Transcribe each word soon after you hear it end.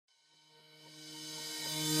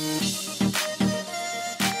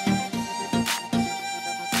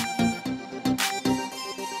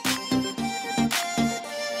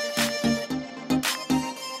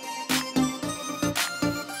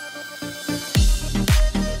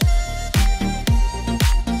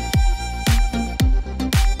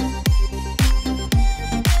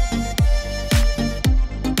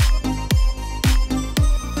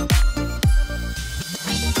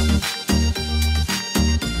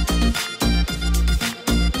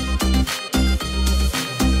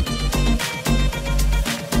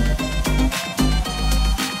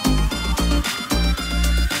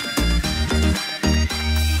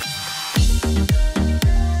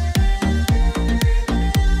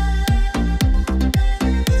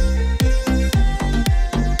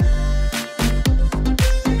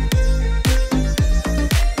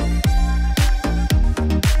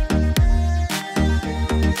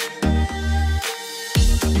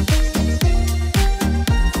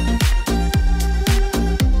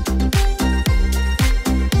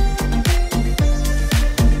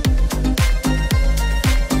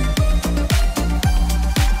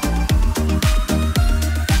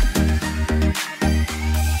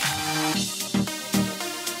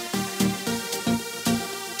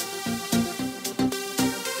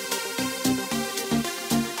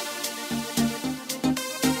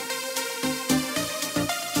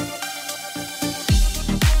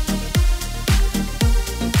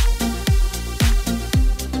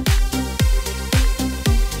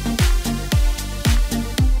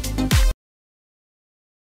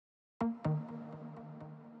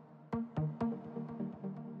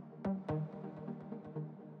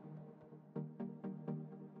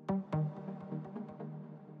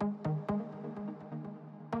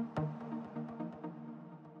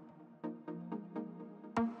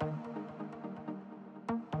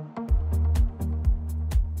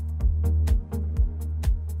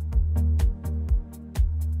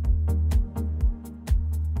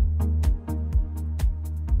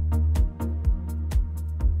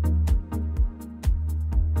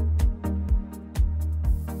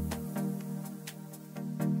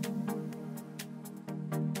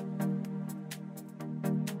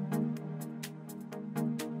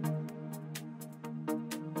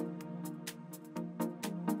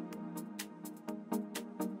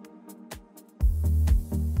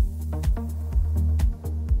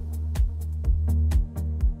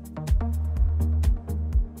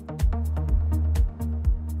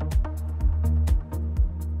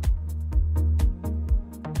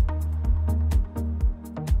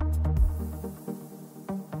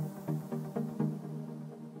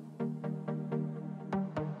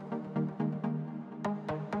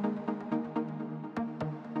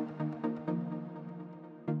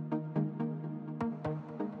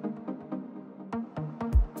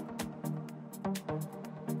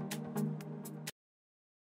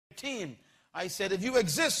13, I said, if you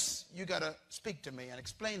exist, you got to speak to me and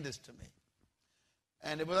explain this to me.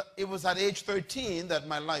 And it was at age 13 that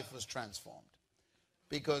my life was transformed.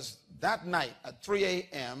 Because that night at 3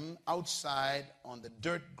 a.m. outside on the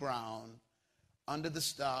dirt ground, under the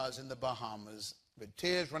stars in the Bahamas, with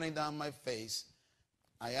tears running down my face,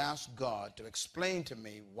 I asked God to explain to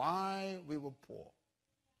me why we were poor.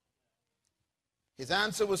 His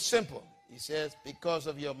answer was simple. He says, because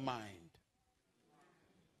of your mind.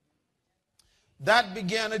 That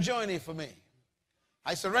began a journey for me.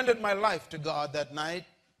 I surrendered my life to God that night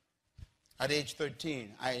at age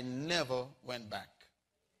 13. I never went back.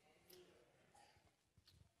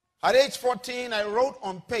 At age 14, I wrote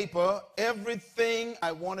on paper everything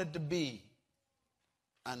I wanted to be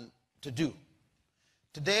and to do.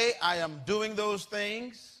 Today, I am doing those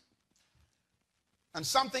things. And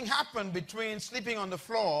something happened between sleeping on the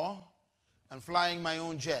floor and flying my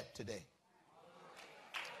own jet today.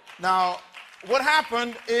 Now, what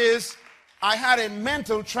happened is I had a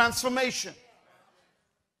mental transformation.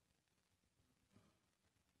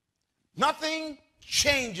 Nothing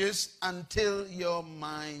changes until your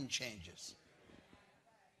mind changes.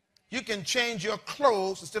 You can change your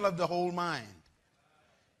clothes and still have the whole mind.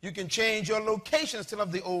 You can change your location and still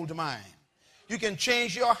have the old mind. You can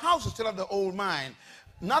change your house and still have the old mind.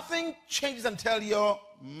 Nothing changes until your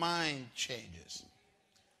mind changes.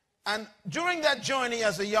 And during that journey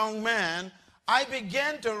as a young man, I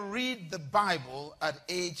began to read the Bible at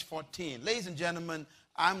age 14. Ladies and gentlemen,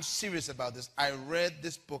 I'm serious about this. I read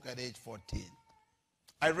this book at age 14.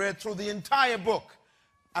 I read through the entire book,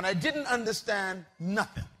 and I didn't understand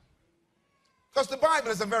nothing. Because the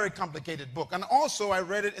Bible is a very complicated book. And also I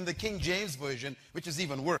read it in the King James Version, which is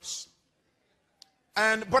even worse.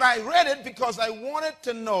 But I read it because I wanted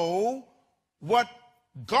to know what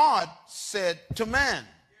God said to man.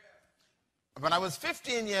 When I was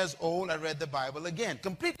 15 years old, I read the Bible again,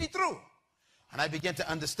 completely through. And I began to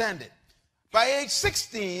understand it. By age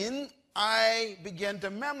 16, I began to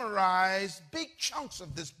memorize big chunks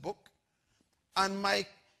of this book. And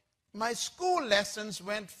my school lessons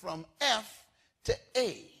went from F to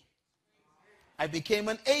A. I became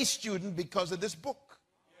an A student because of this book.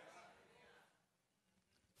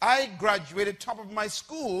 I graduated top of my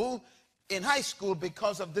school in high school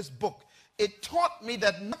because of this book. It taught me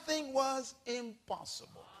that nothing was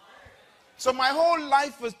impossible. So my whole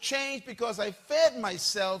life was changed because I fed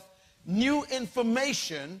myself new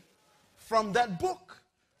information from that book,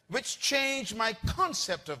 which changed my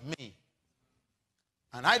concept of me.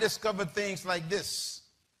 And I discovered things like this.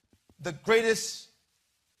 The greatest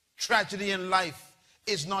tragedy in life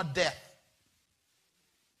is not death.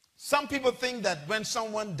 Some people think that when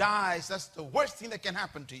someone dies, that's the worst thing that can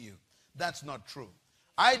happen to you. That's not true.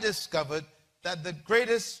 I discovered that the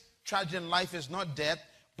greatest tragedy in life is not death,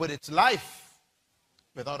 but it's life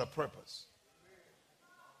without a purpose.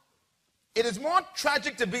 It is more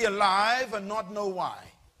tragic to be alive and not know why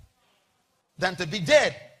than to be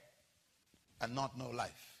dead and not know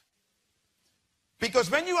life.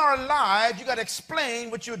 Because when you are alive, you got to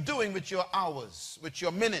explain what you're doing with your hours, with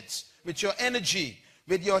your minutes, with your energy,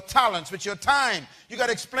 with your talents, with your time. You got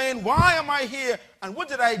to explain, why am I here and what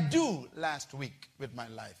did I do last week with my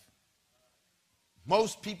life?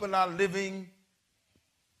 Most people are living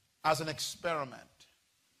as an experiment.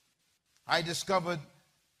 I discovered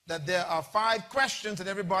that there are 5 questions that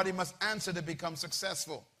everybody must answer to become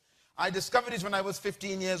successful. I discovered these when I was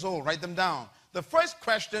 15 years old. Write them down. The first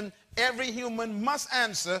question every human must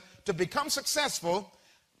answer to become successful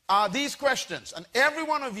are these questions. And every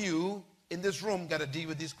one of you in this room got to deal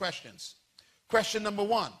with these questions. Question number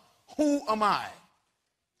 1, who am I?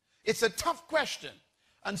 It's a tough question.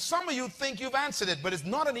 And some of you think you've answered it, but it's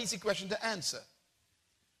not an easy question to answer.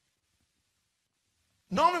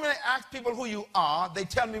 Normally when I ask people who you are, they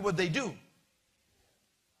tell me what they do.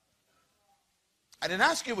 I didn't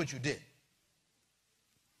ask you what you did.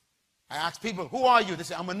 I asked people, who are you? They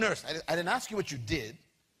say, I'm a nurse. I didn't ask you what you did.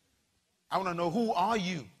 I want to know, who are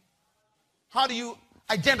you? How do you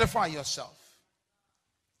identify yourself?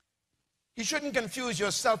 You shouldn't confuse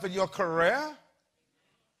yourself with your career.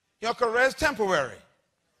 Your career is temporary.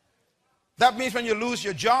 That means when you lose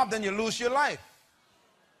your job, then you lose your life.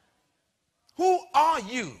 Who are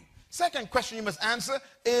you? Second question you must answer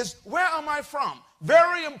is, where am I from?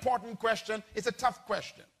 Very important question. It's a tough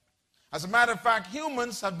question. As a matter of fact,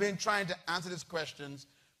 humans have been trying to answer these questions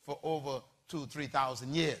for over 2,000 to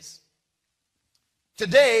 3,000 years.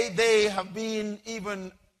 Today, they have been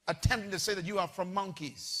even attempting to say that you are from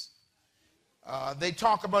monkeys. They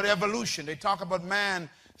talk about evolution. They talk about man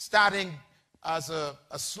starting as a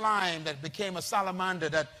slime that became a salamander,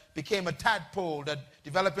 that became a tadpole, that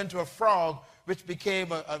developed into a frog, which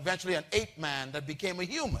became eventually an ape man, that became a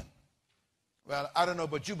human. Well, I don't know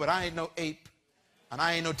about you, but I ain't no ape, and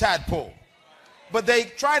I ain't no tadpole. But they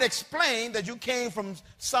try to explain that you came from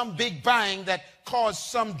some big bang that caused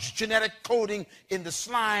some genetic coding in the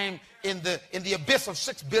slime, in the abyss of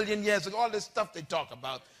 6 billion years ago, all this stuff they talk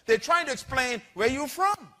about. They're trying to explain where you're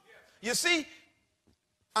from. You see,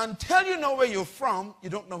 until you know where you're from, you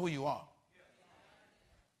don't know who you are.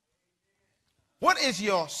 What is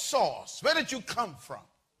your source? Where did you come from?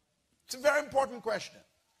 It's a very important question.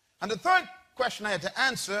 And the third question I had to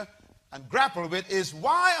answer and grapple with is,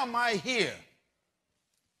 why am I here?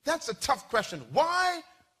 That's a tough question. Why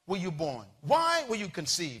were you born? Why were you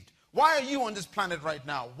conceived? Why are you on this planet right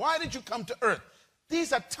now? Why did you come to earth?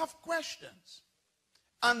 These are tough questions.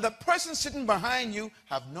 And the person sitting behind you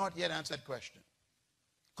have not yet answered that question.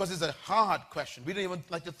 Because it's a hard question. We don't even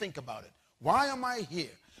like to think about it. Why am I here?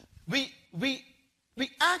 We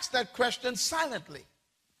ask that question silently.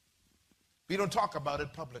 We don't talk about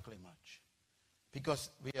it publicly much. Because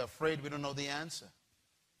we are afraid we don't know the answer.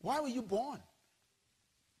 Why were you born?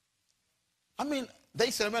 I mean,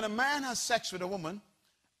 they said when a man has sex with a woman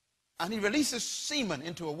and he releases semen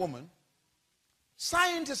into a woman,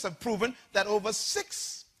 scientists have proven that over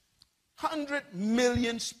 600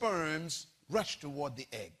 million sperms rush toward the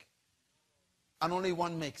egg. And only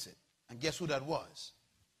one makes it. And guess who that was?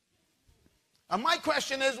 And my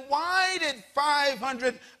question is, why did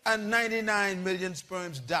 599 million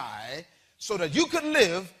sperms die so that you could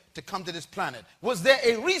live to come to this planet? Was there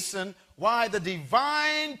a reason why the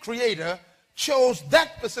divine creator chose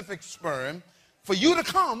that specific sperm for you to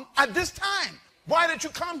come at this time? Why did you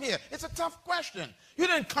come here? It's a tough question. You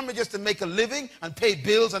didn't come here just to make a living and pay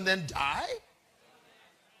bills and then die.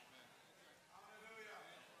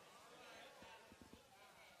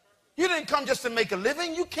 You didn't come just to make a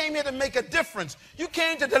living. You came here to make a difference. You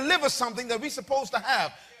came to deliver something that we're supposed to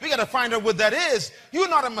have. We got to find out what that is. You're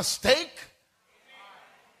not a mistake.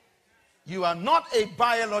 You are not a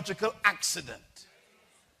biological accident.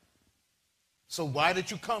 So why did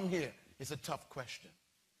you come here? It's a tough question.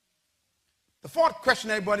 The fourth question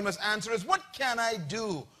everybody must answer is, what can I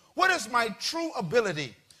do? What is my true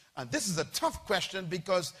ability? And this is a tough question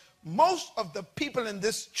because most of the people in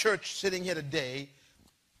this church sitting here today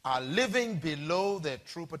are living below their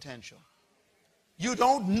true potential. You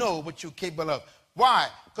don't know what you're capable of. Why?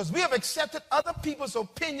 Because we have accepted other people's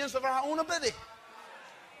opinions of our own ability.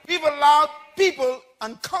 We've allowed people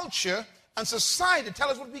and culture and society to tell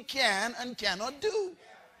us what we can and cannot do.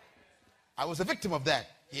 I was a victim of that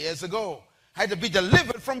years ago. I had to be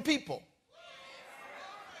delivered from people.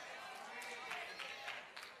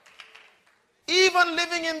 Even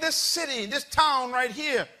living in this city, this town right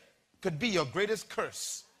here, could be your greatest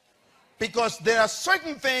curse. Because there are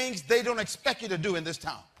certain things they don't expect you to do in this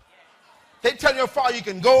town. They tell you how far you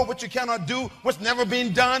can go, what you cannot do, what's never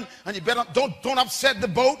been done, and you better don't upset the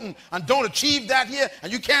boat and don't achieve that here,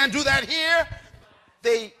 and you can't do that here.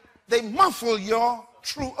 They muffle your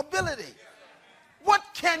true ability. What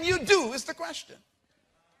can you do is the question.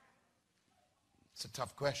 It's a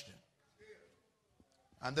tough question.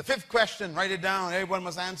 And the fifth question, write it down, everyone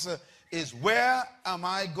must answer, is where am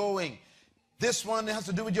I going? This one has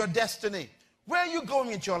to do with your destiny. Where are you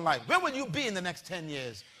going in your life? Where will you be in the next 10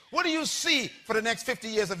 years? What do you see for the next 50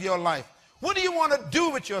 years of your life? What do you want to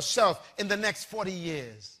do with yourself in the next 40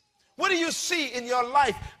 years? What do you see in your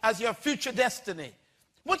life as your future destiny?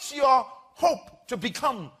 What's your hope to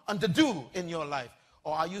become and to do in your life?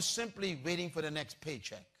 Or are you simply waiting for the next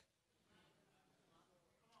paycheck?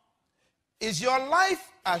 Is your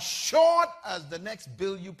life as short as the next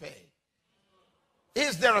bill you pay?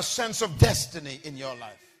 Is there a sense of destiny in your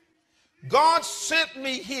life? God sent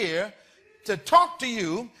me here to talk to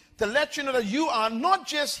you, to let you know that you are not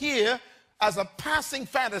just here as a passing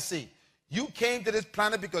fantasy. You came to this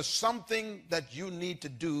planet because something that you need to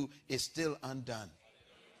do is still undone.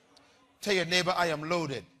 Tell your neighbor, I am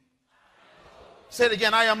loaded. Say it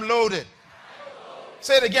again, I am loaded.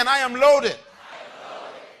 Say it again, I am loaded.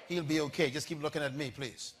 He'll be okay. Just keep looking at me,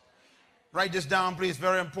 please. Write this down, please.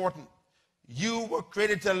 Very important. You were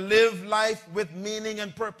created to live life with meaning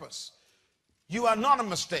and purpose. You are not a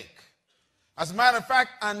mistake. As a matter of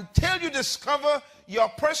fact, until you discover your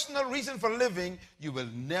personal reason for living, you will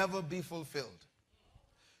never be fulfilled.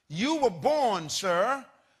 You were born, sir,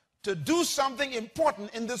 to do something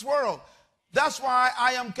important in this world. That's why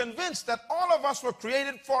I am convinced that all of us were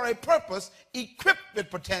created for a purpose, equipped with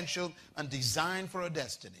potential, and designed for a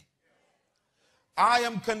destiny. I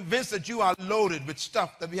am convinced that you are loaded with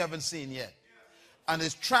stuff that we haven't seen yet. and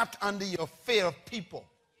is trapped under your fear of people.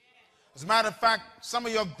 As a matter of fact, some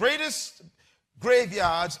of your greatest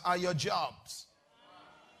graveyards are your jobs.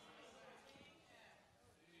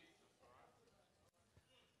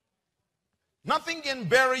 Nothing can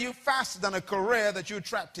bury you faster than a career that you're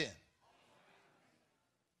trapped in.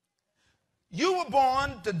 You were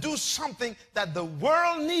born to do something that the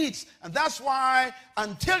world needs. And that's why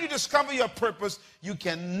until you discover your purpose, you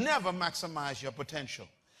can never maximize your potential.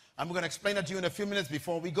 I'm going to explain that to you in a few minutes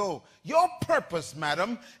before we go. Your purpose,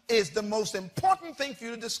 madam, is the most important thing for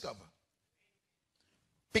you to discover.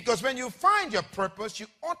 Because when you find your purpose, you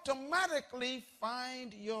automatically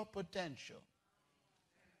find your potential.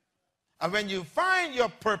 And when you find your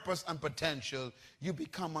purpose and potential, you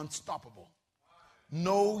become unstoppable.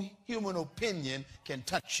 No human opinion can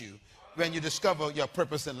touch you when you discover your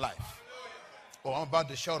purpose in life. Oh, I'm about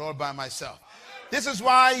to shout all by myself. This is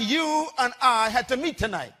why you and I had to meet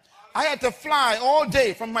tonight. I had to fly all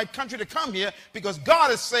day from my country to come here because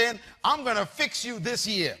God is saying, I'm going to fix you this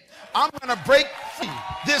year. I'm going to break free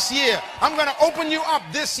this year. I'm going to open you up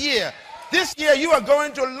this year. This year you are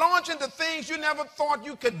going to launch into things you never thought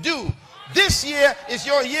you could do. This year is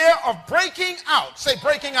your year of breaking out. Say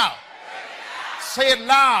breaking out. Say it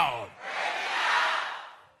loud.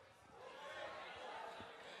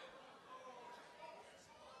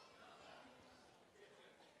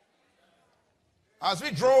 As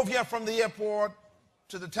we drove here from the airport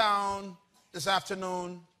to the town this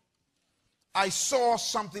afternoon, I saw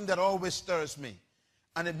something that always stirs me.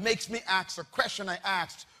 And it makes me ask a question I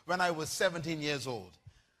asked when I was 17 years old.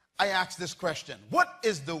 I asked this question: what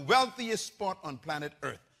is the wealthiest spot on planet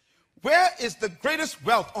Earth? Where is the greatest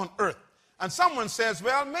wealth on earth? And someone says,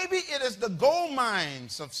 well, maybe it is the gold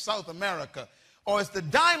mines of South America, or it's the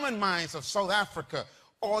diamond mines of South Africa,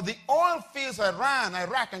 or the oil fields of Iran,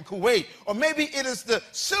 Iraq, and Kuwait, or maybe it is the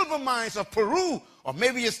silver mines of Peru, or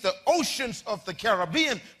maybe it's the oceans of the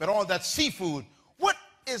Caribbean with all that seafood. What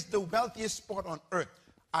is the wealthiest spot on earth?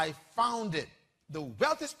 I found it. The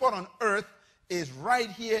wealthiest spot on earth is right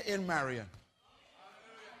here in Marion.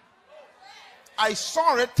 I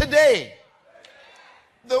saw it today.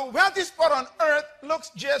 The wealthiest spot on earth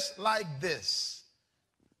looks just like this.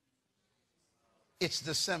 It's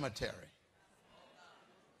the cemetery.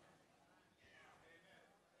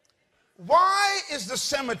 Why is the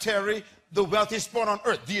cemetery the wealthiest spot on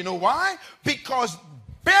earth? Do you know why? Because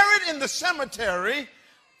buried in the cemetery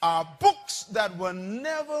are books that were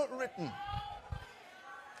never written.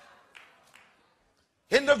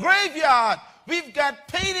 In the graveyard, we've got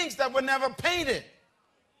paintings that were never painted.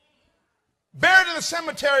 Buried in the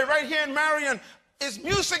cemetery right here in Marion is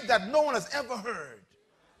music that no one has ever heard.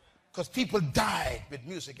 Because people died with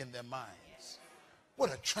music in their minds.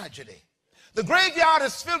 What a tragedy. The graveyard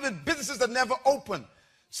is filled with businesses that never open.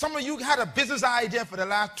 Some of you had a business idea for the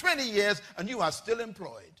last 20 years and you are still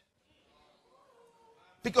employed.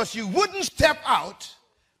 Because you wouldn't step out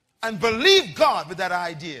and believe God with that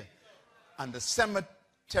idea. And the cemetery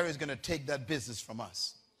is going to take that business from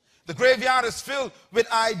us. The graveyard is filled with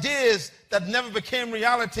ideas that never became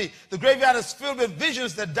reality. The graveyard is filled with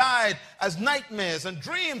visions that died as nightmares and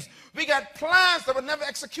dreams. We got plans that were never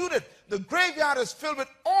executed. The graveyard is filled with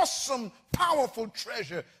awesome, powerful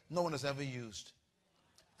treasure no one has ever used.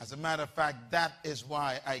 As a matter of fact, that is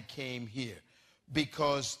why I came here.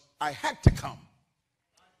 Because I had to come.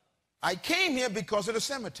 I came here because of the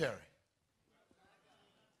cemetery.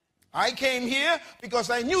 I came here because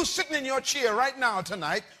I knew sitting in your chair right now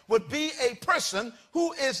tonight would be a person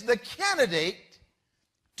who is the candidate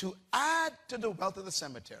to add to the wealth of the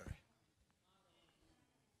cemetery.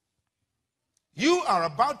 You are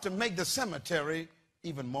about to make the cemetery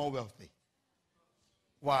even more wealthy.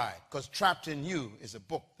 Why? Because trapped in you is a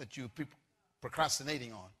book that you're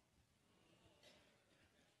procrastinating on.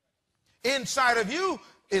 Inside of you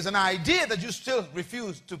is an idea that you still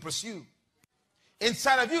refuse to pursue.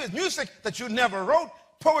 Inside of you is music that you never wrote,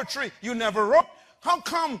 poetry you never wrote. How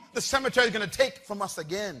come the cemetery is going to take from us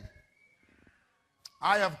again?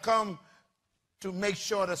 I have come to make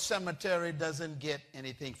sure the cemetery doesn't get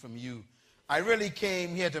anything from you. I really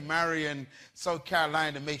came here to Marion, South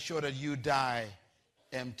Carolina, to make sure that you die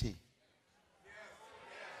empty.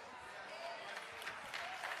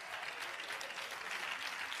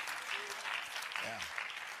 Yeah.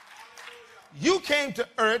 You came to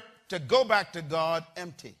earth to go back to God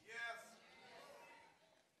empty.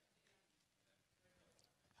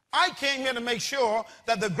 I came here to make sure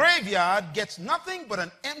that the graveyard gets nothing but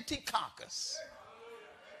an empty carcass.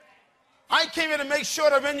 I came here to make sure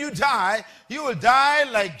that when you die, you will die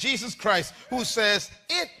like Jesus Christ, who says,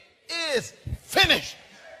 it is finished.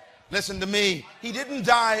 Listen to me. He didn't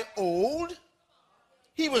die old.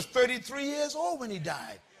 He was 33 years old when he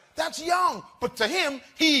died. That's young. But to him,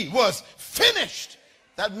 he was finished.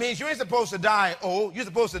 That means you ain't supposed to die old. You're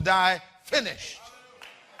supposed to die finished.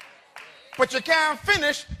 But you can't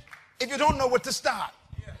finish if you don't know what to start.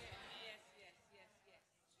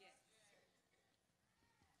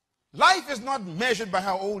 Life is not measured by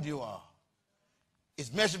how old you are.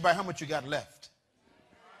 It's measured by how much you got left.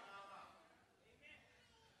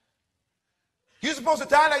 You're supposed to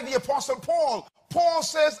die like the Apostle Paul. Paul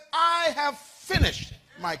says, I have finished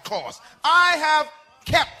my course. I have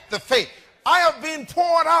kept the faith. I have been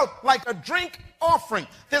poured out like a drink offering.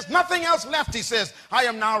 There's nothing else left, he says. I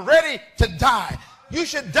am now ready to die. You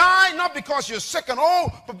should die not because you're sick and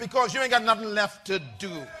old, but because you ain't got nothing left to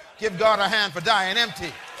do. Give God a hand for dying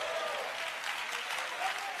empty.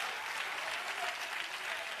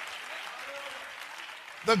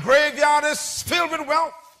 The graveyard is filled with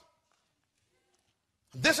wealth.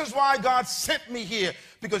 This is why God sent me here,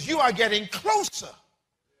 because you are getting closer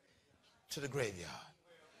to the graveyard,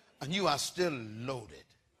 and you are still loaded.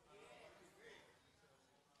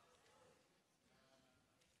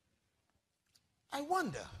 I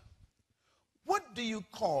wonder, what do you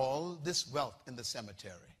call this wealth in the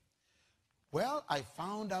cemetery? Well, I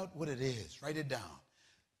found out what it is. Write it down.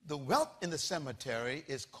 The wealth in the cemetery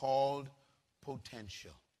is called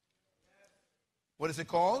potential. What is it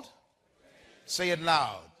called? Say it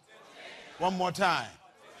loud. One more time.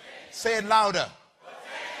 Say it louder.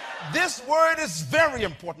 This word is very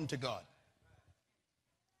important to God.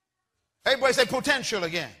 Everybody say potential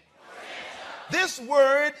again. This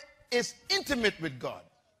word is intimate with God.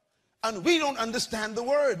 And we don't understand the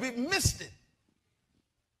word. We've missed it.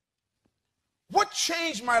 What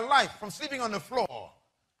changed my life from sleeping on the floor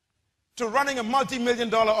to running a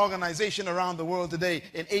multi-million-dollar organization around the world today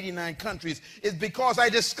in 89 countries is because I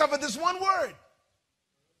discovered this one word.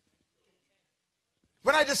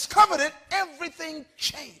 When I discovered it, everything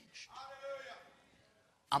changed.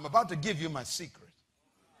 I'm about to give you my secret.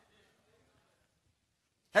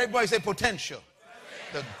 Everybody say potential.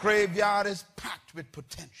 The graveyard is packed with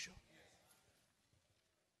potential.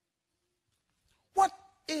 What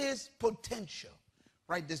is potential?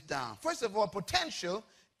 Write this down. First of all, potential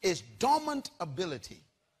is dormant ability.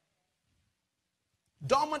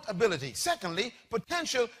 Dormant ability. Secondly,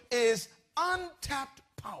 potential is untapped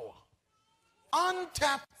power.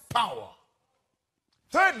 Untapped power.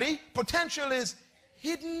 Thirdly, potential is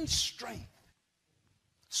hidden strength.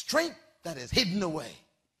 Strength that is hidden away.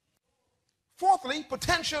 Fourthly,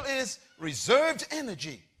 potential is reserved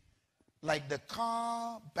energy, like the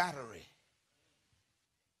car battery.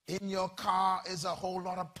 In your car is a whole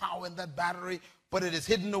lot of power in that battery, but it is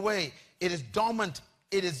hidden away. It is dormant.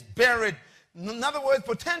 It is buried. In other words,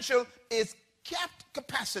 potential is kept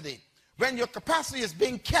capacity. When your capacity is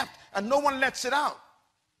being kept and no one lets it out.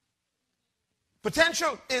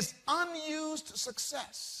 Potential is unused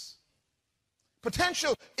success.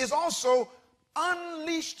 Potential is also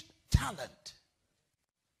unleashed talent.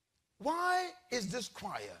 Why is this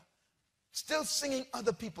choir still singing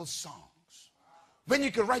other people's songs when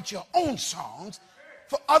you can write your own songs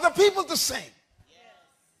for other people to sing?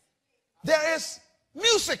 There is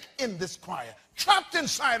music in this choir trapped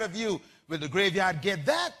inside of you. Will the graveyard get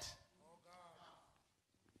that?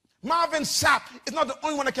 Marvin Sapp is not the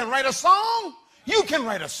only one that can write a song. You can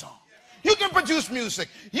write a song. You can produce music.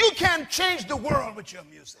 You can change the world with your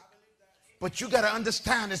music. But you got to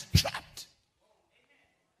understand it's trapped.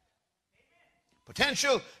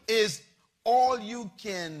 Potential is all you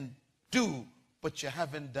can do, but you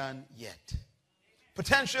haven't done yet.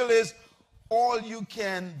 Potential is all you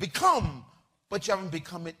can become, but you haven't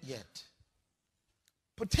become it yet.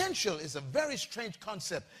 Potential is a very strange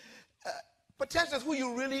concept. Potential is who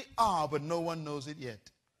you really are, but no one knows it yet.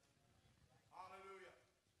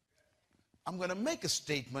 I'm going to make a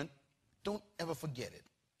statement. Don't ever forget it.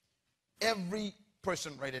 Every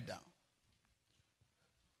person write it down.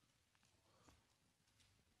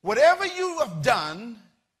 Whatever you have done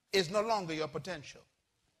is no longer your potential.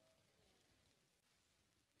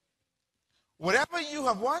 Whatever you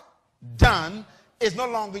have what? Done is no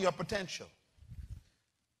longer your potential.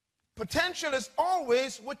 Potential is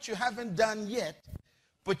always what you haven't done yet,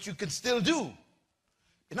 but you can still do.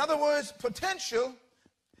 In other words, potential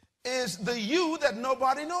is the you that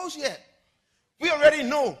nobody knows yet. We already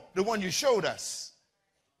know the one you showed us.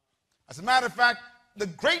 As a matter of fact, the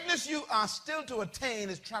greatness you are still to attain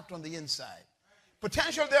is trapped on the inside.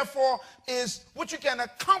 Potential, therefore, is what you can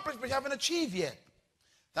accomplish but you haven't achieved yet.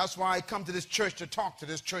 That's why I come to this church to talk to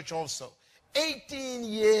this church also. 18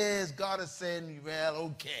 years, God is saying, well,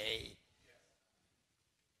 okay.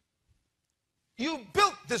 You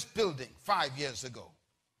built this building 5 years ago.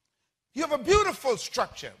 You have a beautiful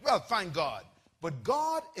structure. Well, thank God. But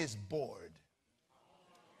God is bored.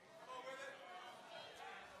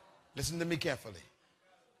 Listen to me carefully.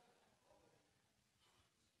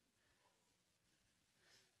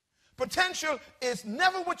 Potential is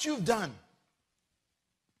never what you've done.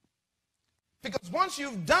 Because once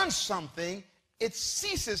you've done something, it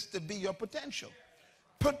ceases to be your potential.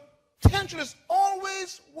 Potential is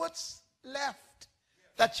always what's left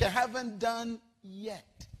that you haven't done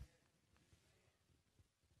yet.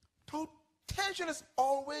 Potential is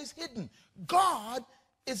always hidden. God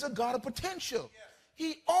is a God of potential.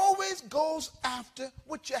 He always goes after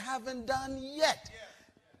what you haven't done yet.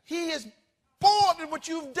 He is bored with what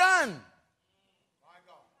you've done.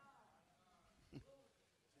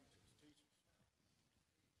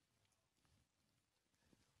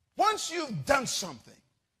 Once you've done something,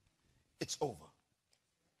 it's over.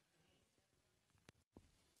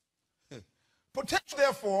 Potential,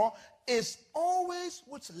 therefore, is always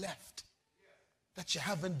what's left that you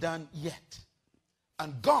haven't done yet.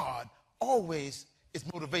 And God always is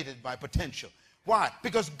motivated by potential. Why?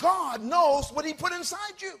 Because God knows what he put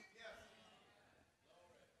inside you.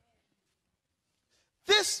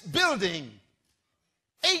 This building,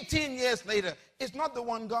 18 years later, is not the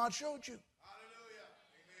one God showed you.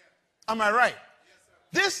 Am I right?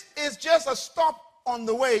 This is just a stop on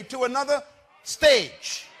the way to another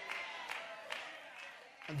stage.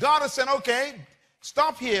 And God has said, okay,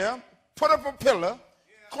 stop here, put up a pillar,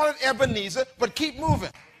 call it Ebenezer, but keep moving.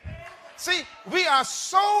 See, we are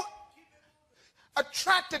so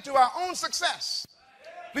attracted to our own success.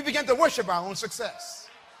 We begin to worship our own success.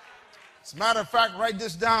 As a matter of fact, write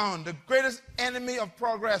this down. The greatest enemy of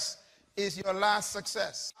progress is your last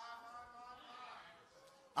success.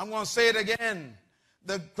 I'm going to say it again.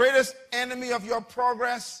 The greatest enemy of your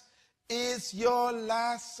progress is your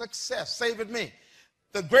last success. Say it with me.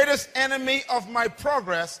 The greatest enemy of my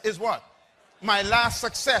progress is what? My last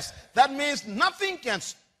success. That means nothing can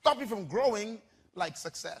stop you from growing like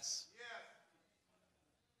success.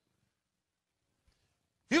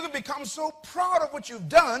 You can become so proud of what you've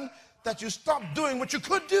done that you stop doing what you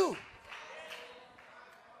could do.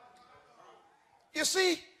 You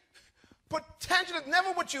see, potential is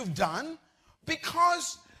never what you've done,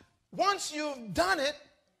 because once you've done it,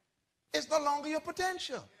 it's no longer your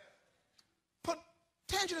potential.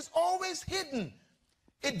 Potential is always hidden.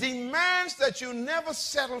 It demands that you never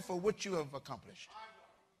settle for what you have accomplished.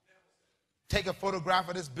 Take a photograph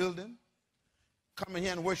of this building, come in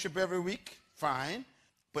here and worship every week, fine,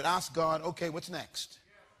 but ask God, okay, what's next?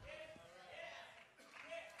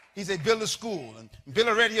 He said, build a school, and build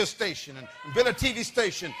a radio station, and build a TV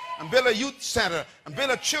station, and build a youth center, and build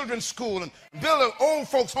a children's school, and build an old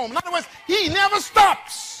folks home. In other words, he never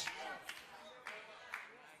stops.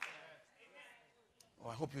 Oh,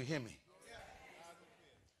 I hope you hear me.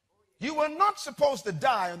 You were not supposed to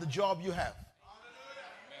die on the job you have.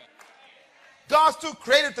 God's too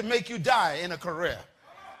creative to make you die in a career.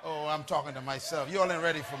 Oh, I'm talking to myself. You all ain't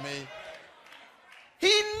ready for me.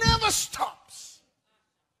 He never stops.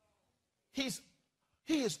 He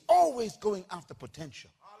is always going after potential.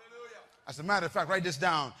 As a matter of fact, write this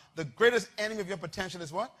down. The greatest enemy of your potential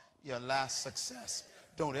is what? Your last success.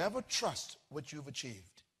 Don't ever trust what you've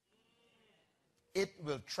achieved. It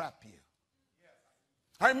will trap you.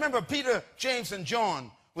 I remember Peter, James, and John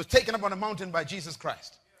was taken up on a mountain by Jesus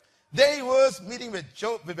Christ. They was meeting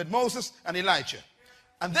with Moses and Elijah.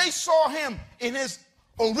 And they saw him in his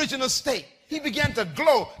original state. He began to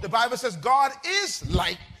glow. The Bible says God is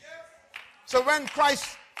light. So when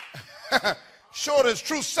Christ showed his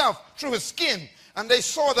true self through his skin, and they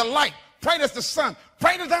saw the light, bright as the sun,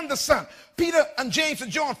 brighter than the sun, Peter and James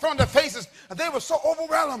and John found their faces, and they were so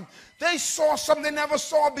overwhelmed. They saw something they never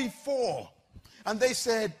saw before. And they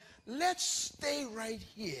said, let's stay right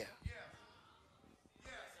here.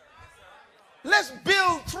 Let's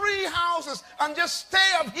build 3 houses and just stay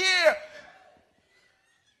up here.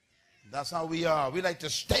 That's how we are. We like to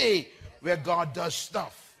stay where God does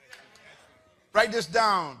stuff. Write this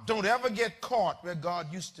down. Don't ever get caught where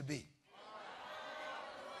God used to be.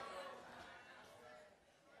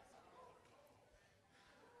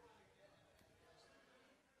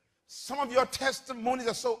 Some of your testimonies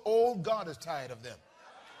are so old, God is tired of them.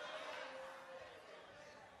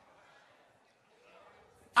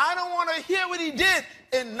 I don't want to hear what he did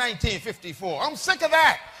in 1954. I'm sick of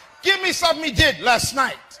that. Give me something he did last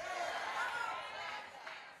night.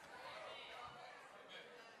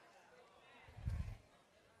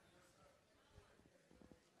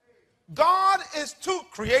 God is too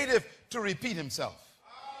creative to repeat himself.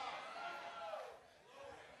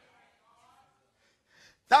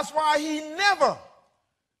 That's why he never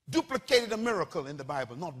duplicated a miracle in the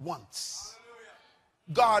Bible, not once.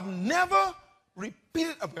 God never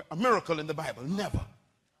repeated a miracle in the Bible, never.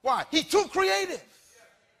 Why? He's too creative.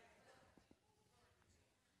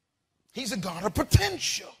 He's a God of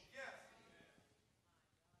potential.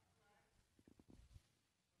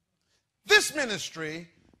 This ministry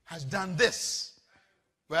has done this.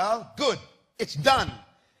 Well, good. It's done.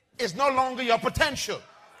 It's no longer your potential.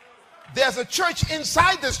 There's a church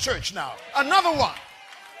inside this church now. Another one.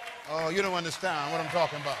 Oh, you don't understand what I'm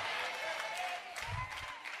talking about.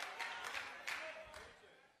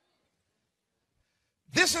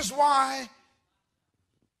 This is why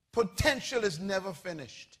potential is never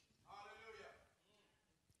finished.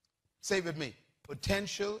 Say it with me.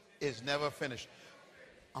 Potential is never finished.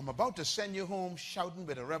 I'm about to send you home shouting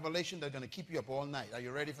with a revelation that's going to keep you up all night. Are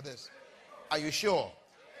you ready for this? Are you sure?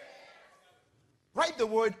 Write the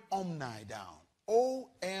word omni down.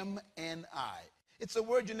 O-M-N-I. It's a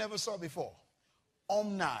word you never saw before.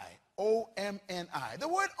 Omni. O-M-N-I. The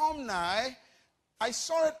word omni, I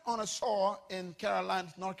saw it on a saw in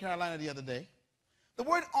North Carolina the other day. The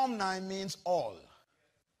word omni means all.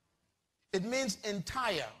 It means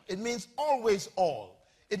entire. It means always all.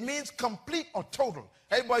 It means complete or total.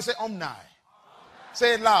 Everybody say omni. Omni.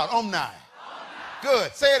 Say it loud. Omni. Omni.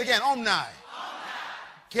 Good. Say it again. Omni. Omni.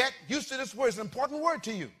 Get used to this word. It's an important word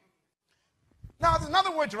to you. Now, there's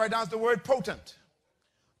another word to write down. It's the word potent.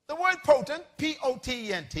 The word potent,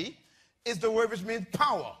 P-O-T-E-N-T, is the word which means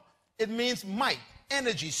power. It means might,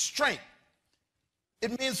 energy, strength.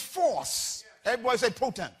 It means force. Everybody say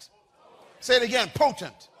potent. Say it again.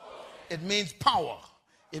 Potent. It means power.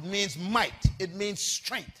 It means might. It means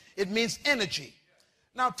strength. It means energy.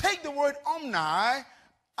 Now take the word omni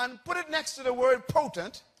and put it next to the word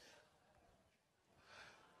potent.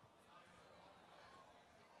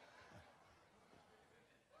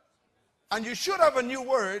 And you should have a new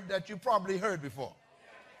word that you probably heard before.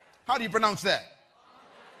 How do you pronounce that?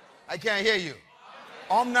 I can't hear you.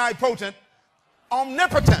 Omnipotent.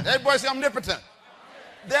 Omnipotent. Everybody say omnipotent.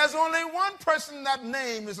 There's only one person that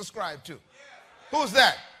name is ascribed to. Who's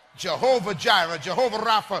that? Jehovah Jireh, Jehovah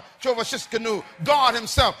Rapha, Jehovah Shiskanu, God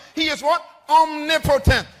himself. He is what?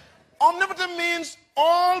 Omnipotent. Omnipotent means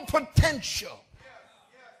all potential.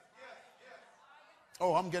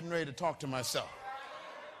 Oh, I'm getting ready to talk to myself.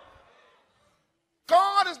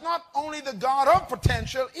 God is not only the God of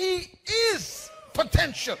potential, he is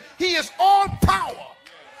potential. He is all power.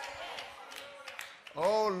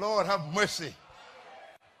 Oh, Lord, have mercy.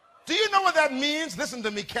 Do you know what that means? Listen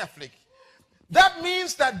to me carefully. That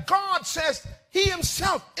means that God says he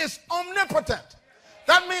himself is omnipotent.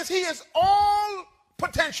 That means he is all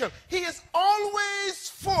potential. He is always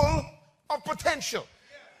full of potential.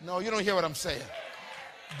 No, you don't hear what I'm saying.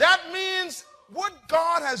 That means what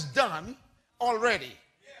God has done already.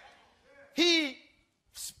 He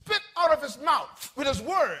spit out of his mouth with his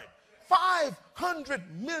word 500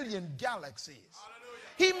 million galaxies.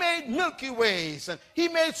 He made Milky Ways, and he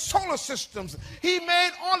made solar systems. He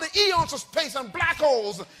made all the eons of space and black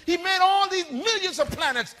holes. He made all these millions of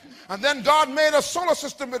planets. And then God made a solar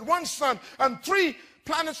system with one sun and 3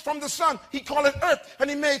 planets from the sun. He called it Earth.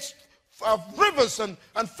 And he made rivers and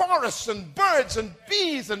forests and birds and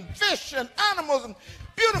bees and fish and animals and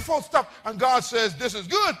beautiful stuff. And God says, this is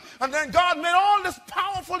good. And then God made all this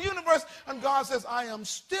powerful universe. And God says, I am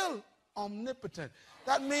still omnipotent.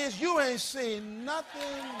 That means you ain't seen nothing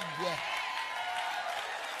yet.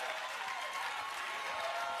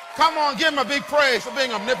 Come on, give him a big praise for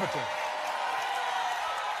being omnipotent.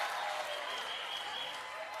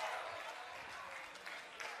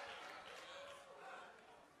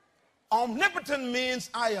 Omnipotent means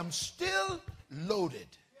I am still loaded.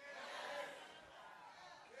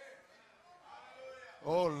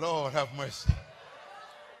 Oh, Lord, have mercy.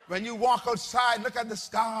 When you walk outside, look at the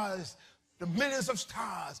stars, the millions of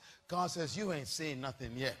stars. God says, you ain't seen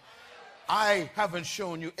nothing yet. I haven't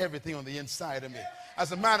shown you everything on the inside of me.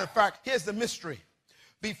 As a matter of fact, here's the mystery.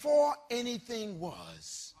 Before anything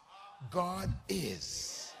was, God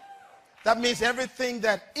is. That means everything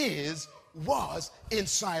that is was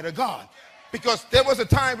inside of God. Because there was a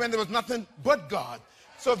time when there was nothing but God.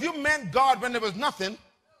 So if you meant God when there was nothing,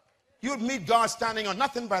 you would meet God standing on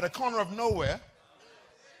nothing by the corner of nowhere,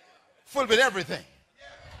 full with everything.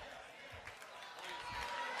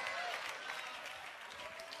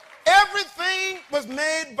 Everything was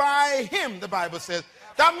made by him, the Bible says.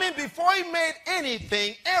 That means before he made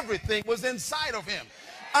anything, everything was inside of him.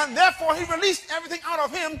 And therefore, he released everything out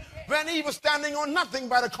of him when he was standing on nothing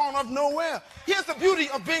by the corner of nowhere. Here's the beauty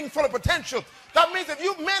of being full of potential. That means if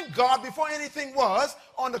you met God before anything was,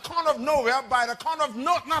 on the corner of nowhere, by the corner of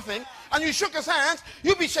nothing, and you shook his hands,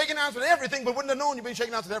 you'd be shaking hands with everything, but wouldn't have known you'd been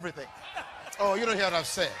shaking hands with everything. Oh, you don't hear what I've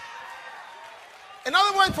said. In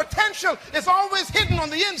other words, potential is always hidden on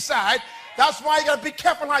the inside. That's why you got to be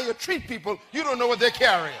careful how you treat people. You don't know what they're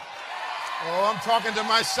carrying. Oh, I'm talking to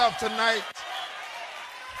myself tonight.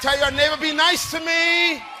 Tell your neighbor, be nice to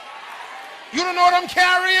me. You don't know what I'm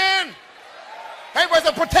carrying. Hey, where's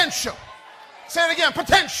the potential? Say it again,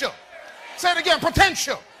 potential. Say it again,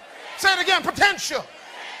 potential. Say it again, potential.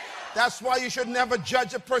 That's why you should never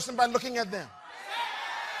judge a person by looking at them.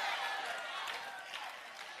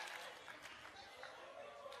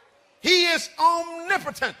 He is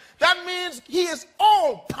omnipotent. That means he is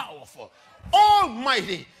all powerful,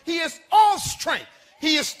 almighty. He is all strength.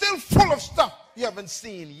 He is still full of stuff you haven't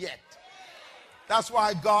seen yet. That's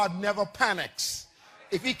why God never panics.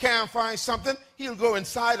 If he can't find something, he'll go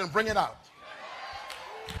inside and bring it out.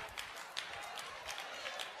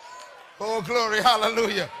 Oh, glory,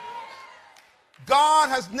 hallelujah. God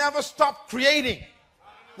has never stopped creating.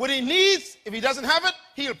 What he needs, if he doesn't have it,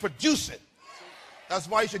 he'll produce it. That's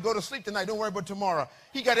why you should go to sleep tonight. Don't worry about tomorrow.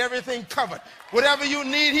 He got everything covered. Whatever you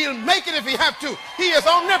need, he'll make it if he have to. He is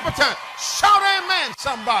omnipotent. Shout amen,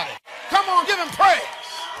 somebody. Come on, give him praise.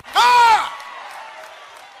 Ah!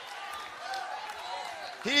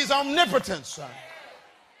 He's omnipotent, son.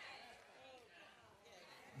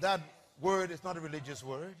 That word is not a religious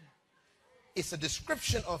word. It's a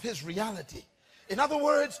description of his reality. In other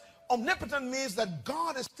words, omnipotent means that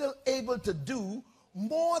God is still able to do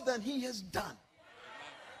more than he has done.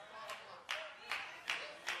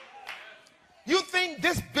 You think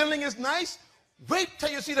this building is nice? Wait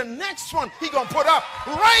till you see the next one he gonna put up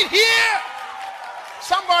right here.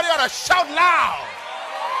 Somebody ought to shout loud.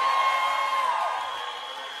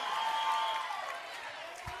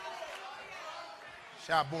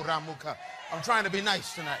 Shaburamuka. I'm trying to be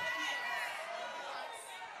nice tonight.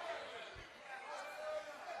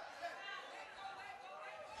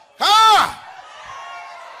 Ah!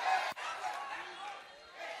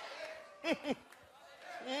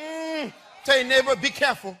 Tell your neighbor, be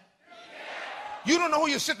careful. You don't know who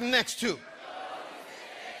you're sitting next to.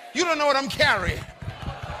 You don't know what I'm carrying.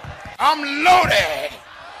 I'm loaded.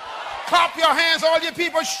 Clap your hands, all you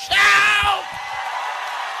people. Shout.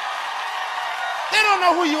 They don't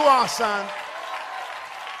know who you are, son.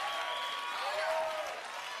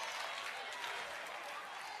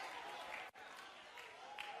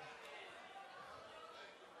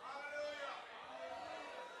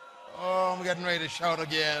 Oh, I'm getting ready to shout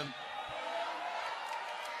again.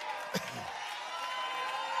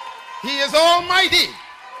 He is almighty.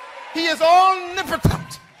 He is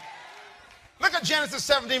omnipotent. Look at Genesis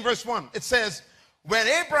 17, verse 1. It says, when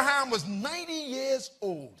Abraham was 90 years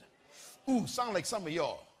old. Ooh, sound like some of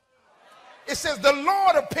y'all. It says, the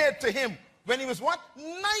Lord appeared to him when he was what?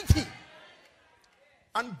 90.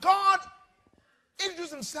 And God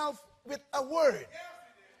introduced himself with a word.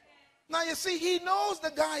 Now, you see, he knows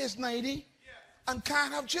the guy is 90 and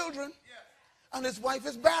can't have children. And his wife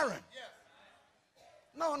is barren.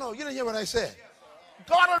 No, you didn't hear what I said.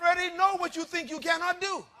 God already knows what you think you cannot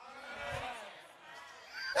do.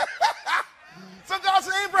 So God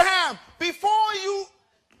said, Abraham, before you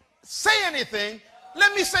say anything,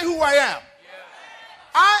 let me say who I am.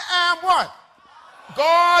 I am what?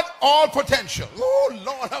 God all potential. Oh,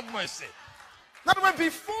 Lord have mercy. In other words,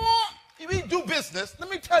 before we do business, let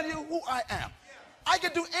me tell you who I am. I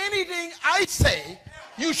can do anything I say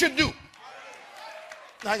you should do.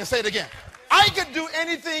 Now I can say it again. I can do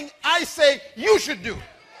anything I say you should do.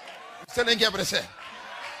 Still didn't get what I said.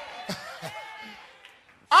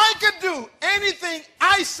 I can do anything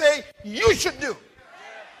I say you should do.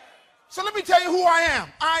 So let me tell you who I am.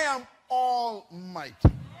 I am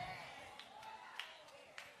almighty.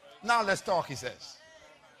 Now let's talk, he says.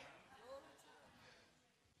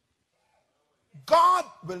 God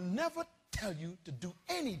will never tell you to do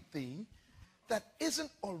anything that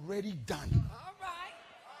isn't already done. All right.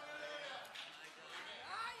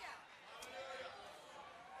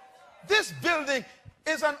 This building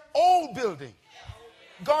is an old building.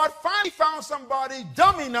 God finally found somebody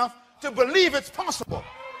dumb enough to believe it's possible.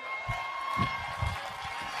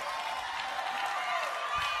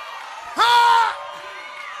 Ha!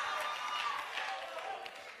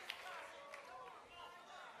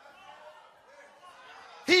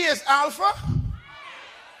 He is Alpha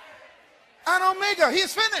and Omega. He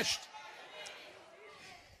is finished.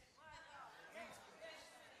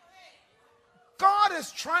 God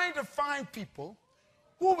is trying to find people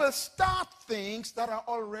who will start things that are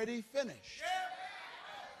already finished.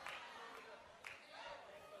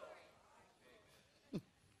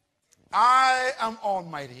 I am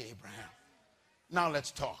Almighty Abraham. Now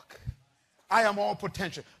let's talk. I am all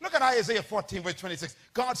potential. Look at Isaiah 14, verse 26.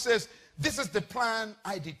 God says, this is the plan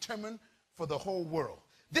I determined for the whole world.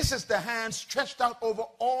 This is the hand stretched out over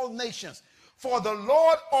all nations. For the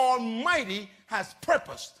Lord Almighty has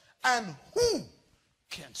purposed, and who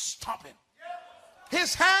can stop him?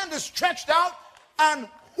 His hand is stretched out, and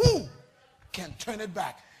who can turn it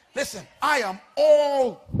back? Listen, I am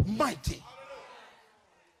almighty.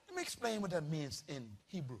 Let me explain what that means in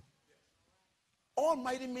Hebrew.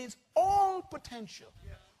 Almighty means all potential,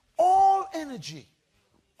 all energy,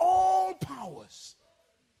 all powers.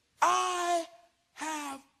 I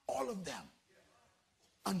have all of them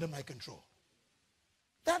under my control.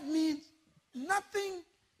 That means nothing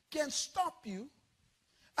can stop you.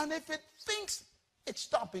 And if it thinks it's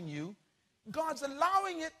stopping you, God's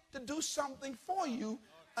allowing it to do something for you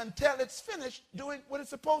until it's finished doing what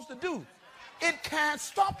it's supposed to do. It can't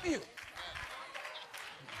stop you.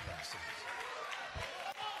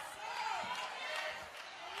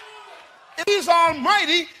 If he's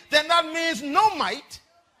almighty, then that means no might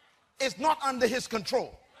is not under his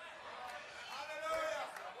control.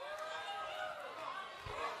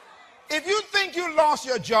 If you think you lost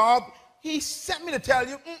your job, he sent me to tell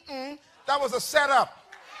you, that was a setup.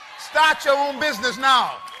 Start your own business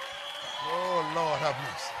now. Oh, Lord have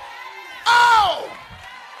mercy. Oh!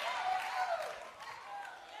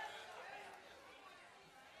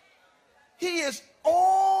 He is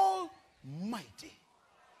almighty.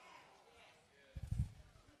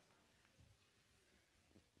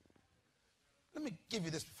 Let me give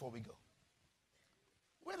you this before we go.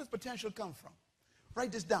 Where does potential come from?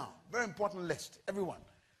 Write this down. Very important list, everyone.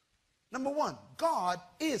 Number one, God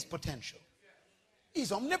is potential.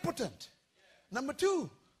 He's omnipotent. Number two,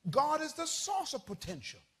 God is the source of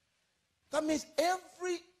potential. That means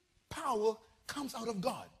every power comes out of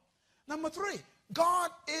God. Number three, God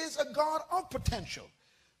is a God of potential.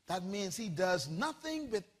 That means he does nothing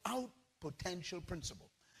without potential principle.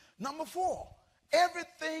 Number four,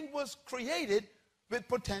 everything was created with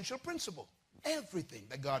potential principle. Everything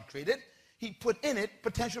that God created, he put in it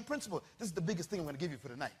potential principle. This is the biggest thing I'm going to give you for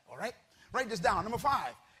tonight, all right? Write this down. Number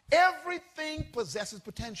five, everything possesses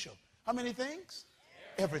potential. How many things?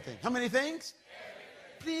 Everything. How many things?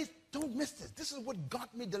 Everything. Please don't miss this. This is what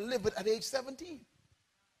got me delivered at age 17.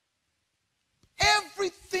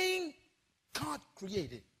 Everything God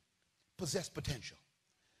created possessed potential.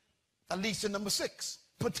 That leads to number six.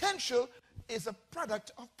 Potential is a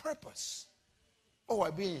product of purpose. Oh, I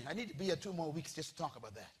need to be here 2 more weeks just to talk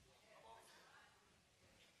about that.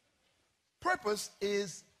 Purpose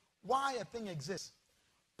is why a thing exists.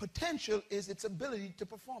 Potential is its ability to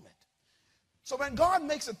perform it. So when God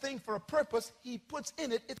makes a thing for a purpose, he puts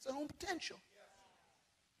in it its own potential.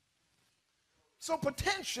 So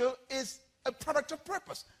potential is a product of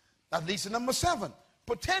purpose. That leads to number seven.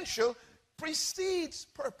 Potential precedes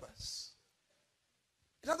purpose.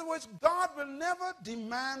 In other words, God will never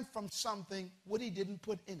demand from something what he didn't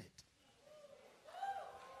put in it.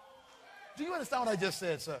 Do you understand what I just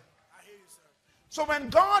said, sir? I hear you, sir. So when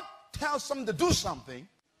God tells someone to do something,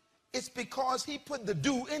 it's because he put the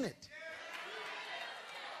do in it.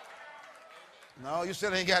 No, you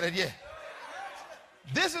still ain't got it yet.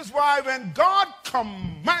 This is why when God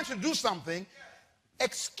commands you to do something,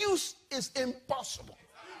 excuse is impossible.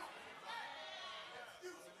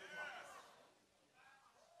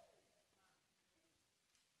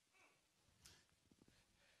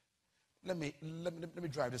 Let me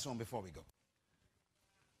drive this home before we go.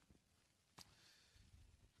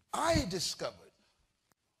 I discovered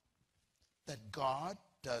that God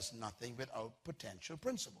does nothing without potential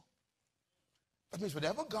principle. That means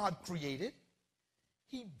whatever God created,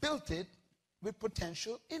 he built it with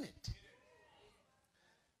potential in it.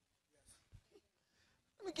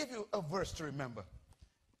 Let me give you a verse to remember.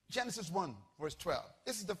 Genesis 1, verse 12.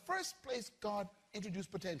 This is the first place God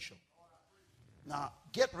introduced potential. Now,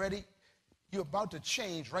 get ready. You're about to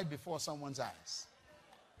change right before someone's eyes.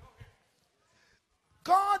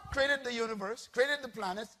 God created the universe, created the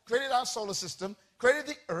planets, created our solar system, created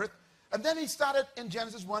the earth, and then he started in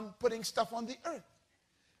Genesis 1 putting stuff on the earth.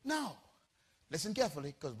 Now, listen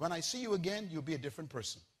carefully, because when I see you again, you'll be a different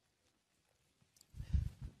person.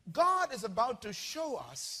 God is about to show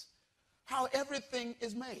us how everything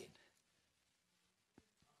is made.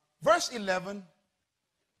 Verse 11,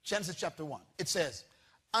 Genesis chapter 1, it says,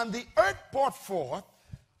 and the earth brought forth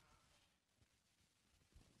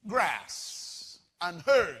grass and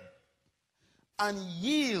herb and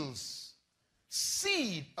yields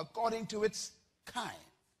seed according to its kind,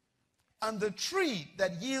 and the tree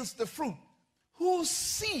that yields the fruit, whose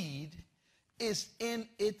seed is in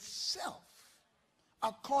itself,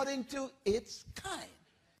 according to its kind.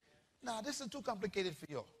 Now, this is too complicated for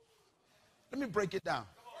you. Let me break it down.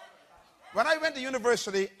 When I went to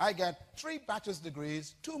university, I got 3 bachelor's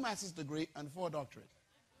degrees, 2 master's degrees, and 4 doctorates.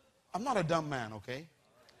 I'm not a dumb man, okay?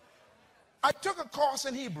 I took a course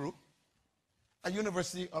in Hebrew at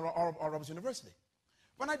University, Oral Roberts University.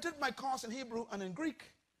 When I did my course in Hebrew and in Greek,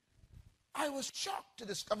 I was shocked to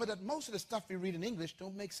discover that most of the stuff we read in English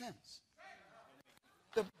don't make sense.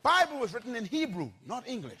 The Bible was written in Hebrew, not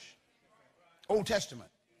English. Old Testament.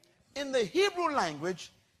 In the Hebrew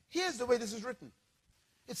language, here's the way this is written.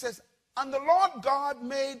 It says, and the Lord God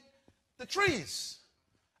made the trees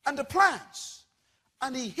and the plants,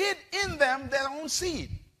 and he hid in them their own seed.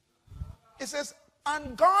 It says,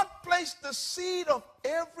 and God placed the seed of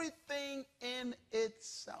everything in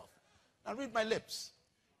itself. Now read my lips.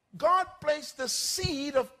 God placed the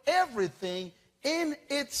seed of everything in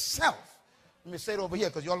itself. Let me say it over here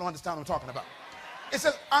because you all don't understand what I'm talking about. It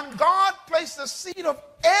says, and God placed the seed of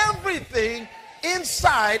everything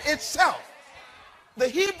inside itself. The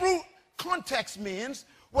Hebrew context means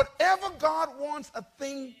whatever God wants a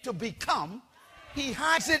thing to become, he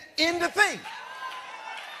hides it in the thing.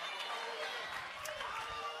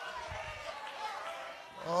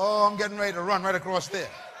 Oh, I'm getting ready to run right across there.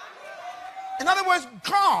 In other words,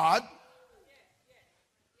 God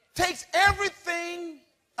takes everything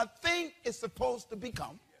a thing is supposed to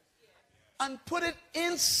become and put it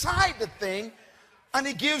inside the thing, and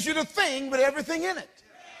he gives you the thing with everything in it.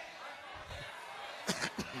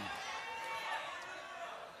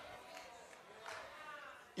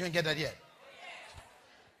 You ain't get that yet.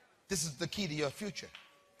 This is the key to your future.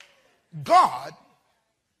 God,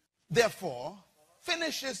 therefore,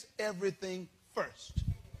 finishes everything first.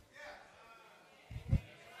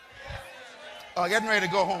 Oh, getting ready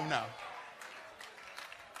to go home now.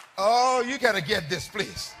 Oh, you got to get this,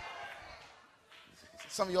 please.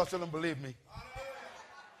 Some of y'all still don't believe me.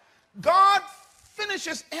 God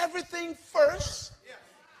finishes everything first,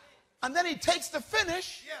 and then he takes the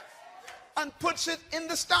finish and puts it in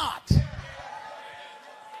the start.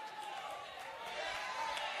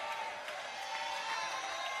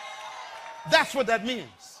 That's what that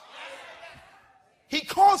means. He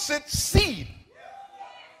calls it seed.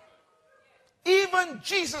 Even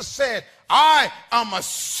Jesus said, I am a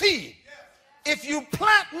seed. If you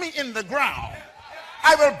plant me in the ground,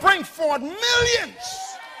 I will bring forth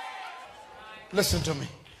millions. Listen to me.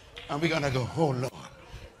 And we're going to go, oh Lord.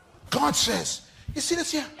 God says, you see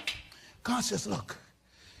this here? God says, look.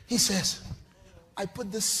 He says, I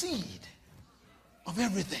put the seed of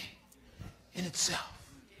everything in itself.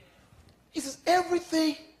 He says,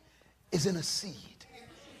 everything is in a seed.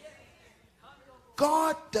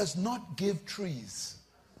 God does not give trees.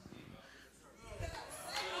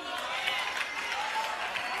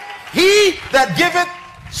 He that giveth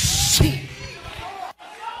seed.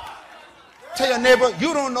 Tell your neighbor,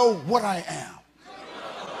 you don't know what I am.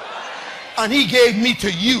 And he gave me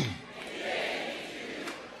to you.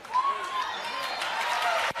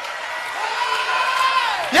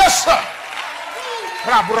 Yes, sir.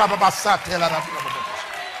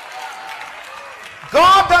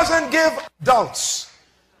 God doesn't give adults.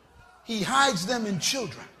 He hides them in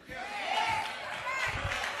children.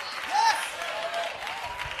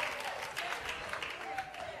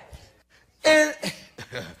 And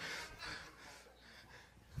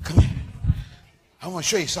come here. I want to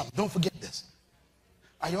show you something. Don't forget this.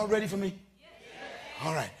 Are you all ready for me?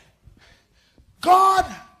 All right. God,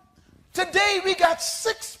 today we got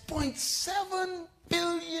 6.7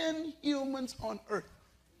 billion humans on earth.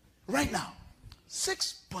 Right now.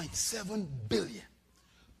 6.7 billion.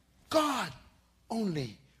 God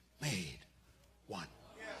only made one.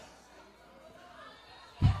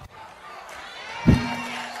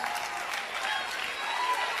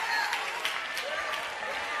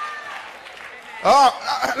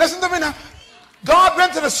 Listen to me now. God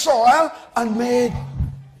went to the soil and made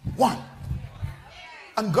one.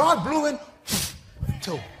 And God blew in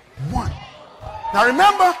to one. Now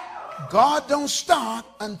remember, God don't start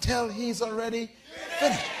until he's already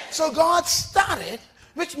finished. So God started,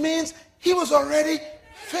 which means he was already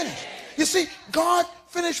finished. You see, God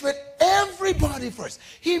finished with everybody first.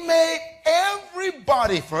 He made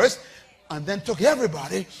everybody first and then took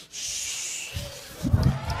everybody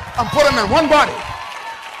and put them in one body.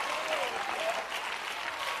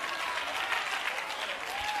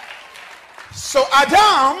 So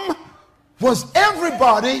Adam was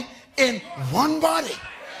everybody in one body.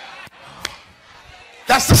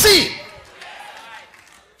 That's the seed.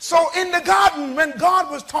 So in the garden, when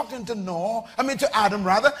God was talking to Adam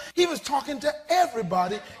rather, he was talking to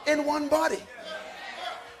everybody in one body.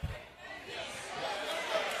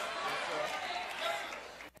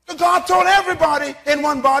 God told everybody in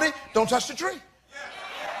one body, don't touch the tree.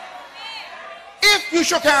 If you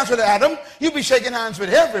shook hands with Adam, you'd be shaking hands with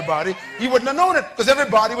everybody. You wouldn't have known it because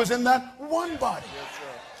everybody was in that one body.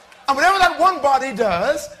 And whatever that one body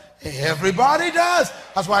does, everybody does.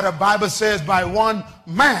 That's why the Bible says by one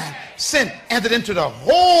man sin entered into the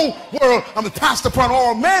whole world and was passed upon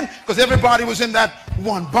all men because everybody was in that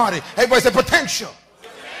one body. Everybody said potential.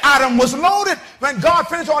 Adam was loaded. When God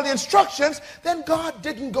finished all the instructions, then God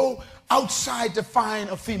didn't go outside to find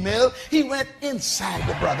a female. He went inside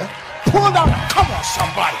the brother, pulled out, come on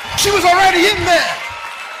somebody. She was already in there.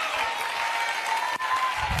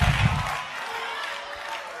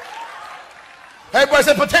 Everybody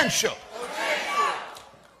said potential.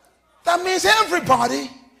 That means everybody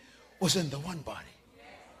was in the one body.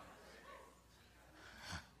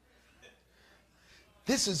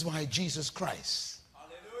 This is why Jesus Christ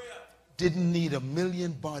didn't need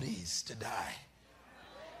 1,000,000 bodies to die.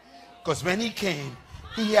 Because when he came,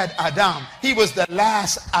 he had Adam. He was the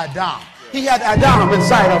last Adam. He had Adam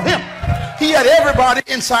inside of him. He had everybody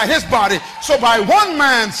inside his body. So by one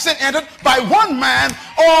man sin entered, by one man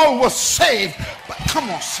all was saved. But come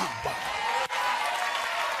on somebody.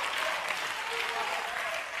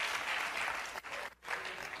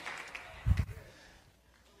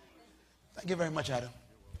 Thank you very much, Adam.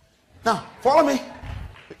 Now, follow me.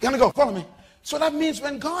 Gonna go, follow me. So that means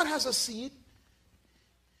when God has a seed,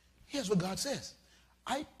 here's what God says.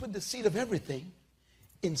 I put the seed of everything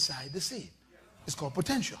inside the seed. It's called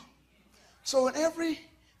potential. So in every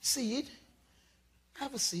seed, I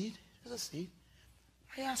have a seed, there's a seed.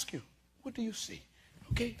 I ask you, what do you see?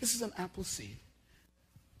 Okay, this is an apple seed.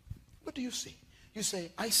 What do you see? You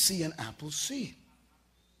say, I see an apple seed.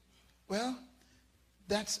 Well,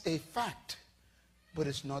 that's a fact, but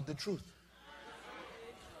it's not the truth.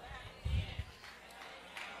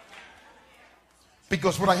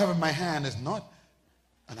 Because what I have in my hand is not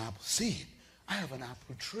an apple seed. I have an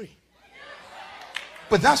apple tree.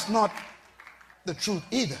 But that's not the truth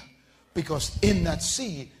either. Because in that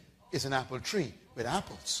seed is an apple tree with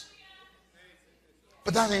apples.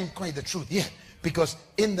 But that ain't quite the truth yet. Because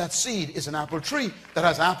in that seed is an apple tree that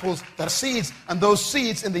has apples, that are seeds. And those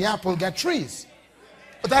seeds in the apple get trees.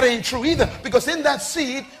 But that ain't true either, because in that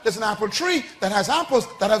seed there's an apple tree that has apples,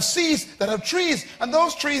 that have seeds, that have trees, and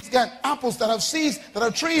those trees get apples that have seeds, that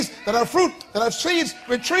have trees, that have fruit, that have seeds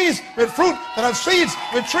with trees, with fruit, that have seeds,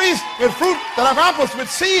 with trees, with fruit, that have apples,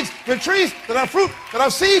 with seeds, with trees, that have fruit, that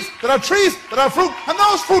have seeds, that have trees, that have fruit, and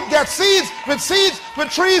those fruit get seeds, with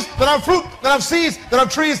trees, that have fruit, that have seeds, that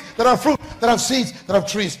have trees, that have fruit, that have seeds, that have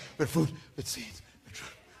trees, with fruit, with seeds.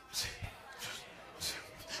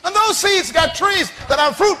 And those seeds got trees that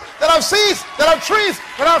have fruit, that have seeds, that have trees,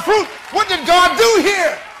 that have fruit. What did God do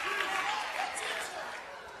here?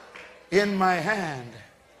 In my hand,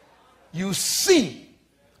 you see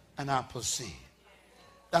an apple seed.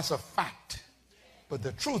 That's a fact. But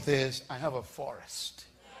the truth is, I have a forest.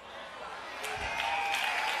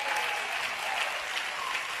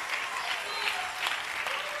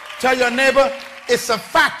 Tell your neighbor, it's a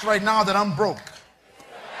fact right now that I'm broke.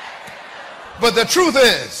 But the truth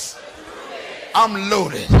is, I'm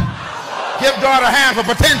loaded. Give God a hand for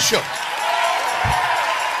potential.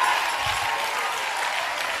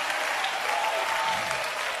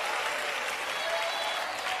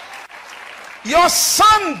 Your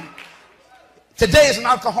son today is an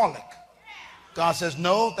alcoholic. God says,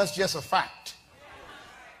 no, that's just a fact.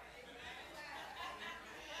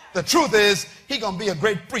 The truth is, he's going to be a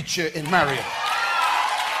great preacher in Marion.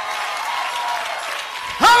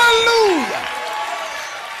 Hallelujah.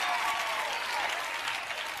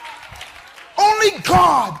 Only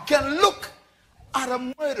God can look at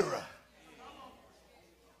a murderer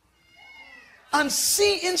and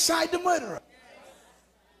see inside the murderer.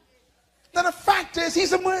 Now the fact is,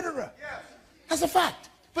 he's a murderer. That's a fact.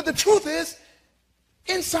 But the truth is,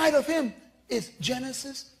 inside of him is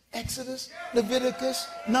Genesis, Exodus, Leviticus,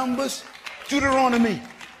 Numbers, Deuteronomy.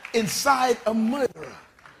 Inside a murderer.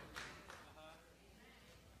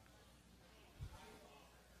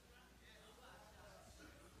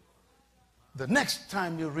 The next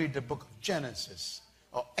time you read the book of Genesis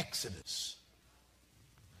or Exodus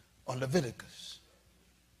or Leviticus,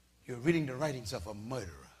 you're reading the writings of a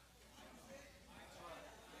murderer.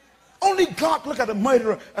 Only God look at a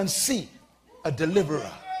murderer and see a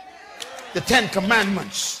deliverer. The 10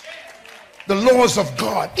 Commandments, the laws of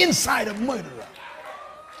God inside a murderer.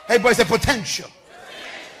 Everybody say potential.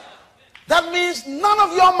 That means none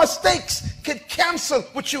of your mistakes can cancel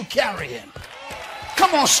what you're carrying.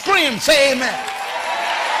 Come on, scream, say amen.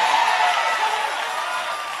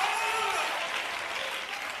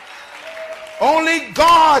 Only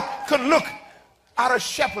God could look at a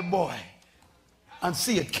shepherd boy and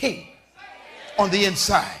see a king on the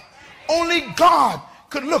inside. Only God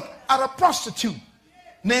could look at a prostitute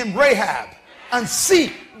named Rahab and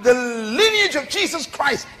see the lineage of Jesus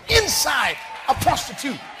Christ inside a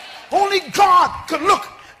prostitute. Only God could look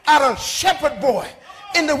at a shepherd boy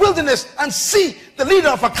in the wilderness and see the leader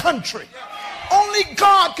of a country. Only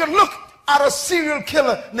God could look at a serial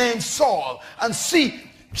killer named Saul and see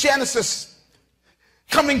Genesis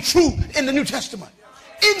coming true in the New Testament.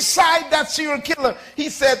 Inside that serial killer, he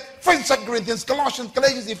said, 1st and 2nd Corinthians, Colossians,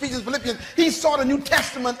 Galatians, Ephesians, Philippians, he saw the New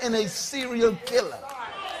Testament in a serial killer.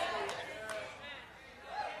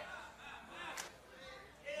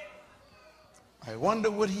 I wonder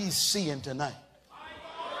what he's seeing tonight,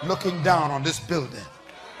 looking down on this building.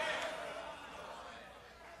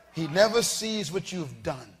 He never sees what you've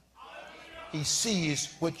done. He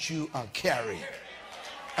sees what you are carrying.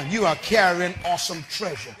 And you are carrying awesome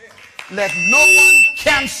treasure. Let no one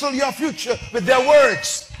cancel your future with their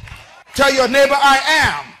words. Tell your neighbor, I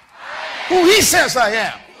am who he says I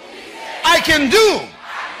am. I can do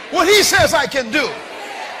what he says I can do.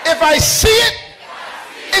 If I see it,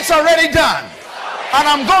 it's already done. And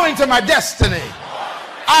I'm going to my destiny.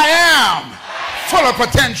 I am full of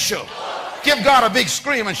potential. Give God a big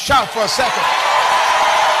scream and shout for a second.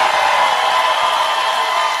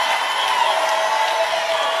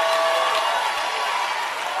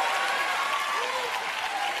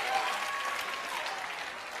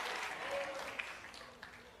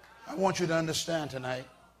 I want you to understand tonight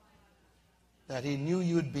that he knew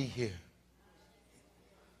you'd be here.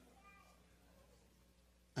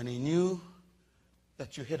 And he knew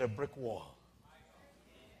that you hit a brick wall.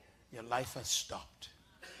 Your life has stopped.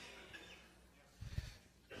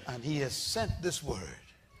 And he has sent this word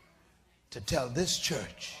to tell this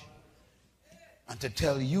church and to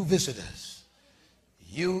tell you visitors,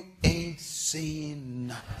 you ain't seen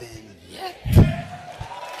nothing yet.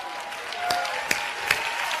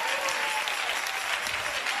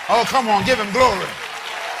 Oh, come on, give him glory.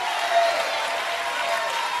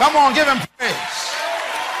 Come on, give him praise.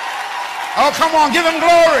 Oh, come on, give him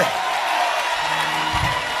glory.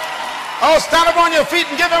 Oh, stand up on your feet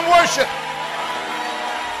and give him worship.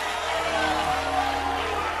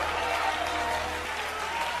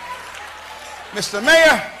 Mr.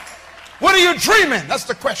 Mayor, what are you dreaming? That's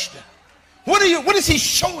the question. What is he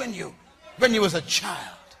showing you when you was a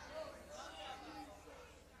child?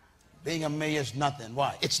 Being a mayor is nothing.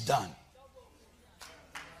 Why? It's done.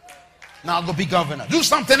 Now I'll go be governor. Do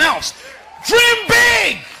something else. Dream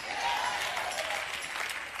big.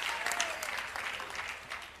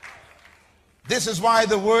 This is why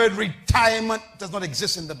the word retirement does not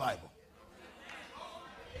exist in the Bible.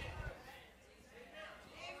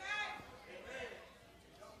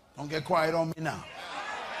 Don't get quiet on me now.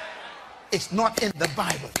 It's not in the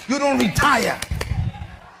Bible. You don't retire.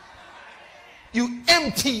 You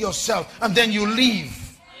empty yourself and then you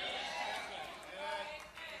leave.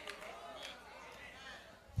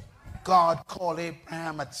 God called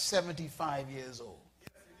Abraham at 75 years old.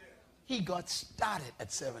 He got started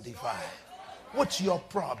at 75. What's your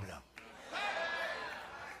problem?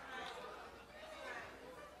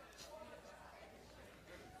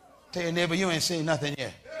 Tell your neighbor, you ain't seen nothing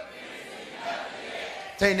yet.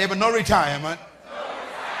 Tell your neighbor, no retirement.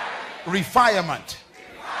 Refirement.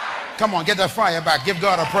 Come on, get that fire back. Give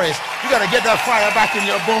God a praise. You got to get that fire back in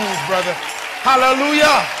your bones, brother.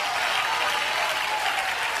 Hallelujah.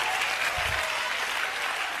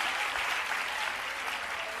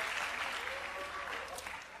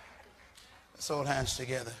 Let's hold hands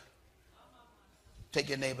together. Take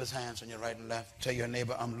your neighbor's hands on your right and left. Tell your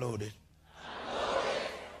neighbor, I'm loaded.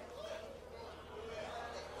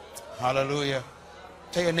 Hallelujah.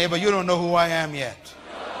 Tell your neighbor, you don't know who I am yet.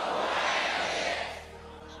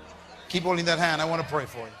 Keep holding that hand. I want to pray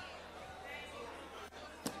for you.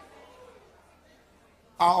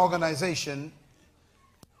 Our organization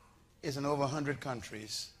is in over 100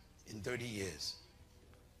 countries in 30 years.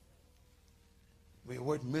 We're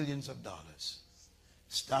worth millions of dollars.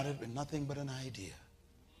 Started with nothing but an idea.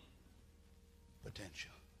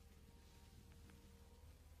 Potential.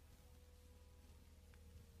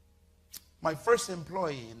 My first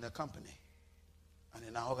employee in the company and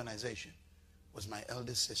in our organization was my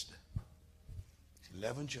eldest sister.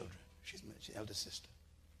 11 children. She's my eldest sister.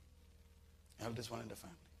 Eldest one in the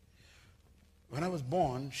family. When I was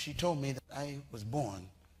born, she told me that I was born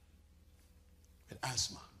with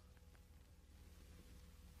asthma.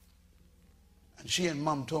 And she and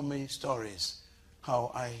Mom told me stories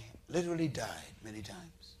how I literally died many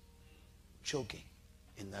times, choking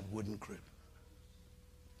in that wooden crib.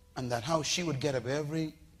 And that how she would get up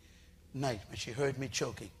every night when she heard me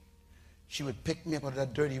choking. She would pick me up out of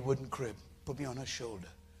that dirty wooden crib, put me on her shoulder.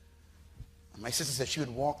 And my sister said she would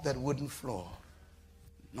walk that wooden floor,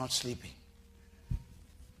 not sleeping.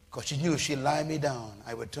 Because she knew if she lie me down,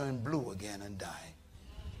 I would turn blue again and die.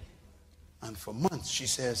 And for months, she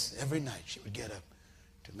says, every night she would get up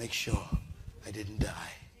to make sure I didn't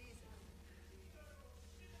die.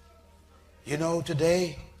 You know,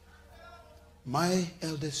 today, my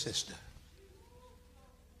eldest sister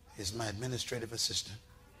is my administrative assistant.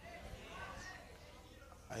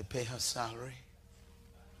 I pay her salary.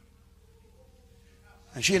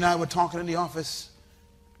 And she and I were talking in the office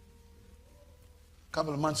a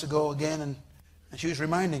couple of months ago again, and she was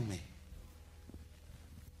reminding me.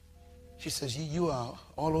 She says, you are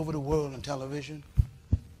all over the world on television.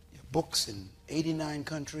 Your books in 89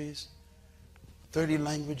 countries, 30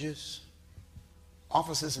 languages,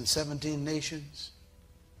 offices in 17 nations,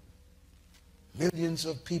 millions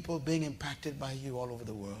of people being impacted by you all over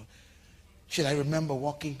the world. Should I remember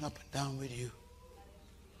walking up and down with you,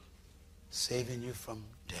 saving you from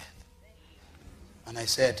death? And I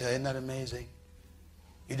said to her, isn't that amazing?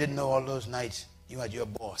 You didn't know all those nights you had your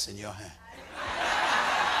boss in your hand.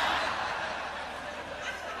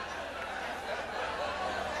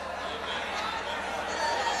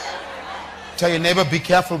 Tell your neighbor, be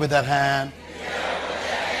careful with that hand.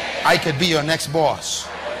 I could be your next boss.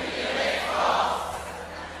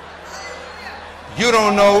 You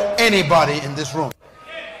don't know anybody in this room.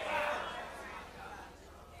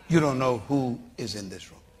 You don't know who is in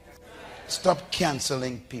this room. Stop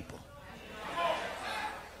canceling people.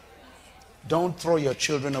 Don't throw your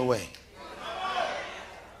children away.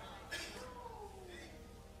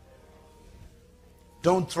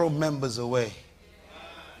 Don't throw members away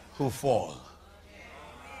who fall.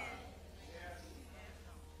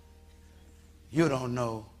 You don't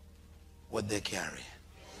know what they're carrying.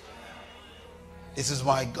 This is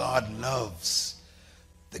why God loves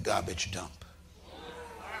the garbage dump.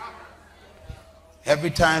 Every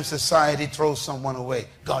time society throws someone away,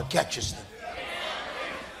 God catches them.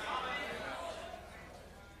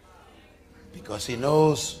 Because he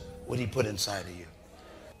knows what he put inside of you.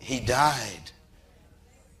 He died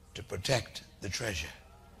to protect the treasure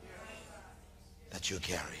that you're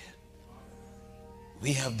carrying.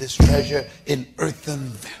 We have this treasure in earthen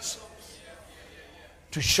vessels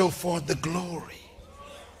to show forth the glory.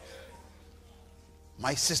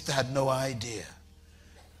 My sister had no idea.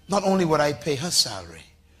 Not only would I pay her salary,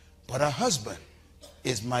 but her husband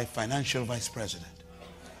is my financial vice president.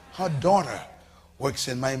 Her daughter works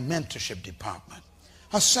in my mentorship department.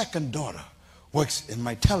 Her second daughter works in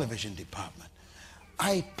my television department.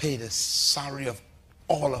 I pay the salary of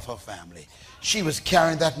all of her family. She was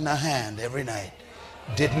carrying that in her hand every night.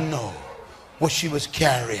 Didn't know what she was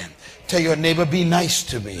carrying. Tell your neighbor, be nice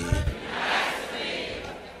to me.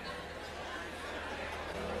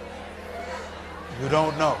 You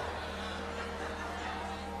don't know.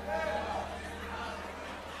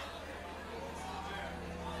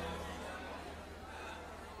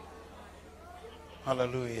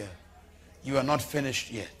 Hallelujah. You are not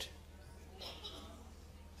finished yet.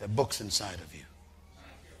 There are books inside of you.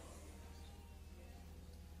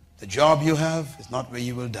 The job you have is not where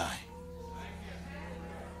you will die.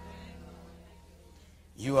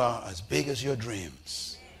 You are as big as your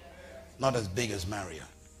dreams, not as big as Marriott.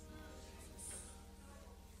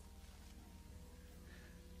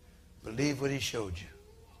 Believe what he showed you.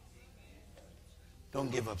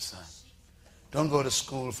 Don't give up, son. Don't go to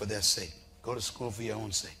school for their sake. Go to school for your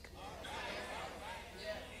own sake.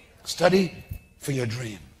 Study for your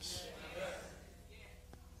dreams.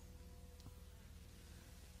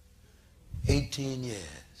 18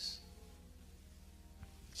 years.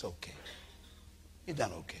 It's okay. You've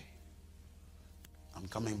done okay. I'm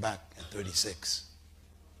coming back at 36.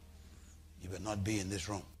 You will not be in this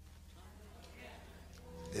room.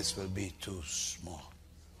 This will be too small.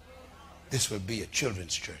 This will be a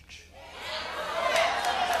children's church.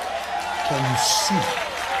 Can you see it?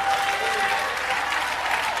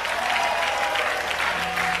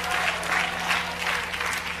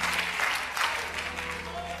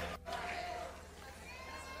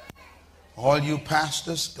 All you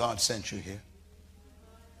pastors, God sent you here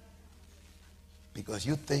because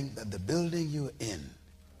you think that the building you're in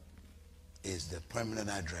is the permanent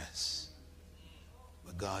address.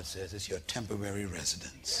 But God says it's your temporary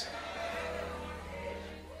residence.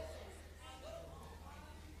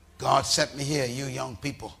 God sent me here, you young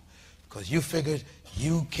people, Because you figured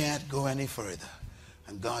you can't go any further.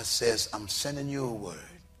 And God says, I'm sending you a word.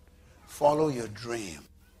 Follow your dream,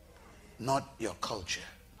 not your culture.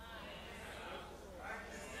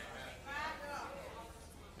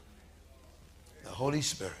 The Holy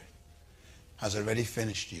Spirit has already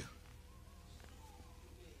finished you.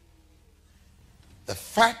 The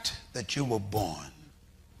fact that you were born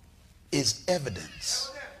is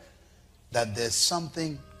evidence that there's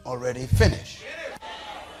something already finished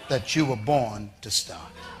that you were born to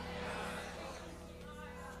start.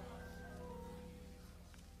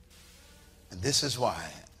 And this is why,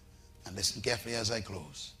 and listen carefully as I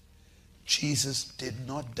close, Jesus did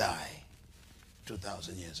not die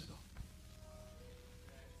 2,000 years ago.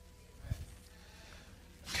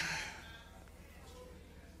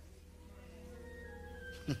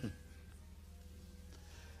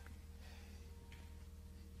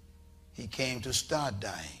 He came to start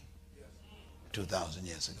dying 2,000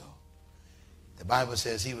 years ago. The Bible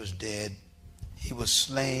says he was dead. He was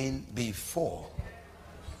slain before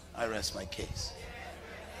I rest my case.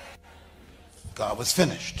 God was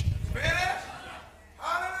finished.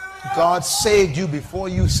 God saved you before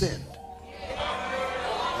you sinned.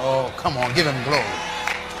 Oh, come on, give him glory.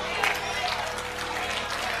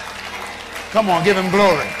 Come on, give him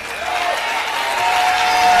glory.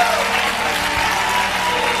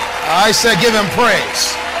 I said give him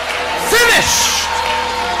praise. Finished.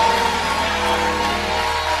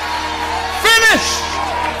 Finished.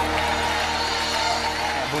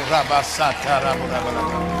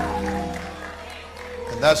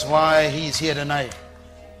 And that's why he's here tonight,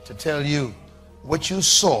 to tell you what you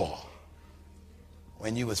saw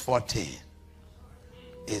when you was 14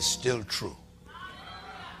 is still true.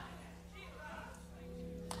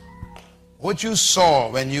 What you saw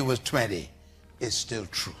when you was 20 is still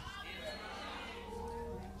true.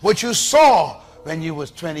 What you saw when you was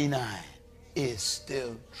 29 is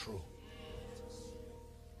still true.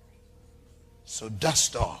 So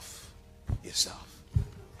dust off yourself.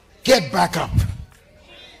 Get back up.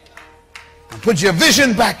 And put your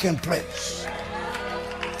vision back in place.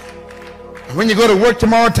 And when you go to work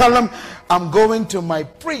tomorrow, tell them, I'm going to my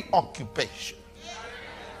preoccupation.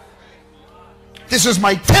 This is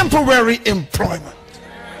my temporary employment.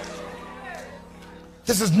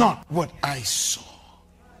 This is not what I saw.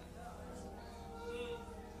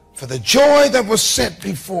 For the joy that was set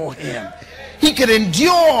before him, he could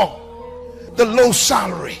endure the low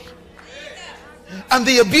salary and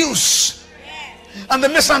the abuse and the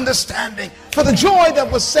misunderstanding. For the joy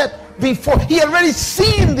that was set before, he had already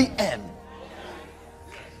seen the end.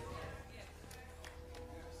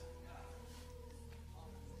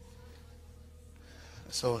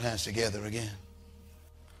 Let's hold hands together again.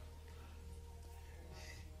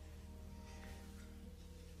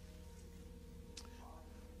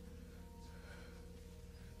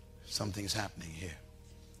 Something's happening here.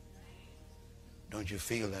 Don't you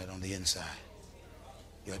feel that on the inside?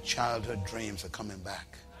 Your childhood dreams are coming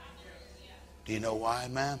back. Do you know why,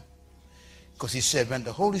 ma'am? Because he said when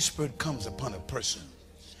the Holy Spirit comes upon a person,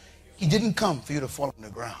 he didn't come for you to fall on the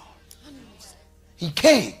ground. He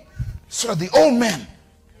came so that the old men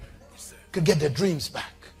could get their dreams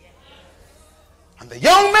back. And the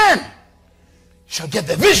young men shall get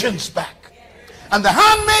their visions back. And the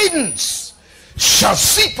handmaidens shall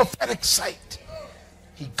see prophetic sight.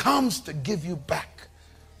 He comes to give you back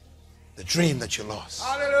the dream that you lost.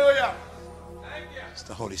 Hallelujah. It's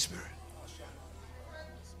the Holy Spirit.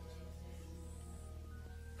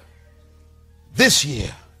 This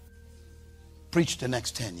year, preach the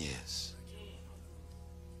next 10 years.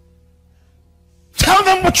 Tell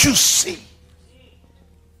them what you see.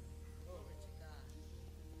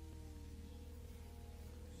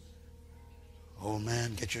 Oh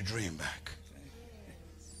man, get your dream back.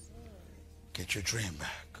 Get your dream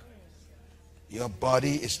back. Your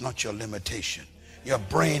body is not your limitation. Your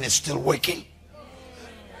brain is still waking.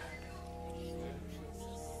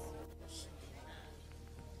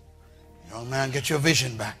 Young man, get your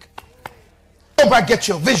vision back. Go back, get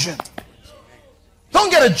your vision.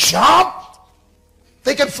 Don't get a job.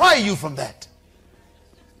 They can fire you from that.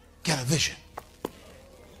 Get a vision.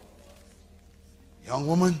 Young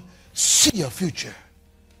woman, see your future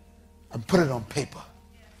and put it on paper.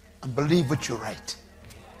 And believe what you write.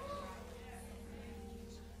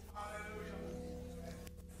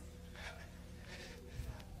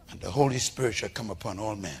 And the Holy Spirit shall come upon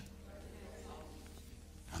all men.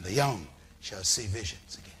 And the young shall see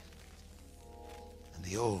visions again. And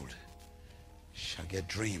the old shall get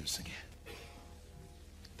dreams again.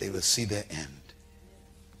 They will see their end.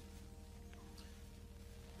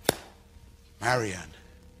 Marion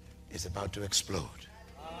is about to explode.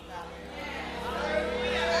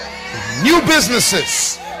 new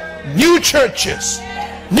businesses, new churches,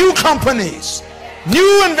 new companies,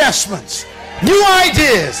 new investments, new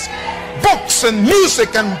ideas, books and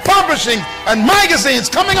music and publishing and magazines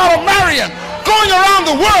coming out of Marion, going around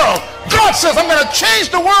the world. God says, I'm going to change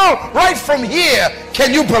the world right from here.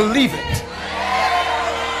 Can you believe it?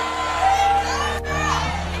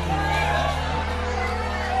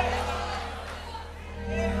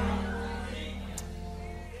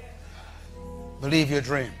 Believe your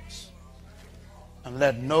dreams and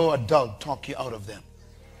let no adult talk you out of them.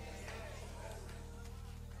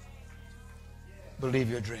 Believe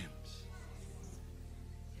your dreams.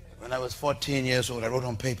 When I was 14 years old, I wrote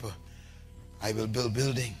on paper, I will build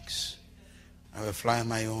buildings. I will fly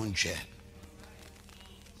my own jet.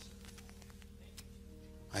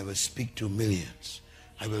 I will speak to millions.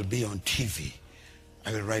 I will be on TV.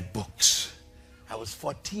 I will write books. I was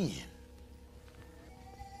 14.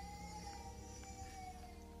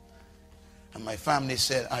 And my family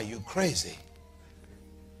said, are you crazy?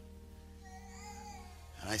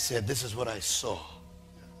 And I said, this is what I saw.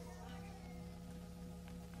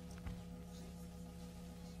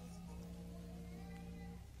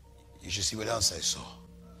 You should see what else I saw.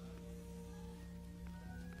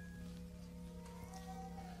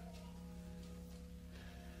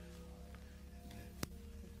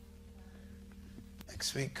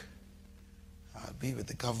 Next week, I'll be with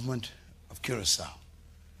the government of Curacao,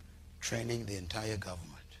 training the entire government.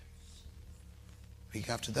 Week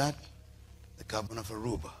after that, the government of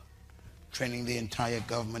Aruba, training the entire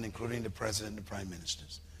government, including the president and the prime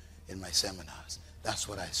ministers, in my seminars. That's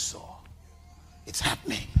what I saw. It's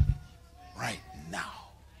happening right now.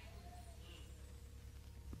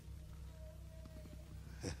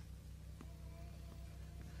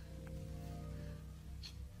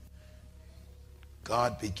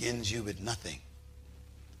 God begins you with nothing,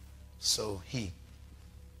 so he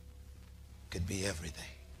could be everything.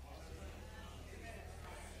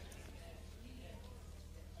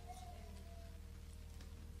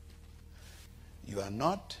 You are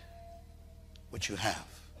not what you have.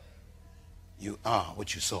 You are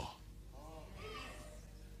what you saw.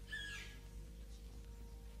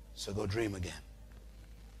 So go dream again.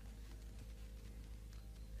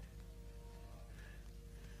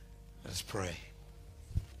 Let's pray.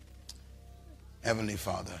 Heavenly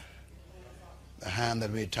Father, the hand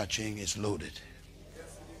that we're touching is loaded.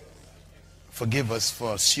 Forgive us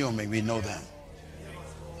for assuming we know them.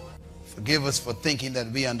 Forgive us for thinking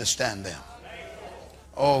that we understand them.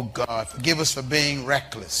 Oh God, forgive us for being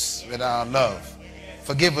reckless with our love.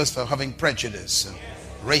 Forgive us for having prejudice and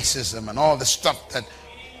racism and all the stuff that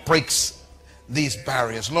breaks these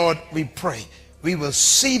barriers. Lord, we pray we will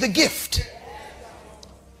see the gift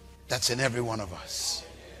that's in every one of us.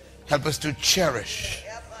 Help us to cherish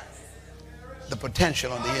the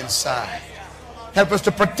potential on the inside. Help us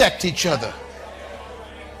to protect each other.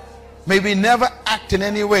 May we never act in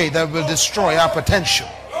any way that will destroy our potential.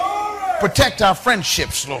 Protect our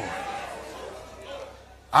friendships, Lord.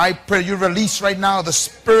 I pray you release right now the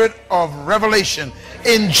spirit of revelation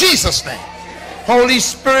in Jesus' name. Holy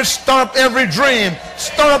Spirit, stir up every dream,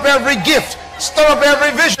 stir up every gift, stir up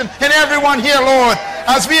every vision in everyone here, Lord.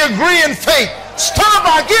 As we agree in faith, stir up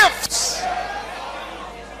our gifts.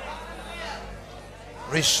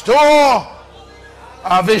 Restore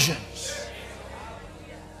our visions.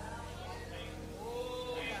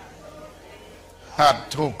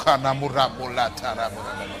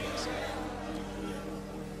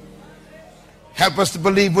 Help us to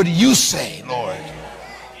believe what you say, Lord,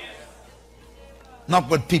 not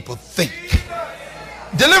what people think.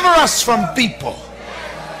 Deliver us from people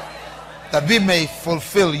that we may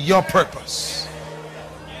fulfill your purpose.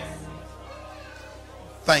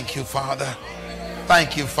 Thank you, Father.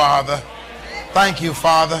 Thank you, Father. Thank you,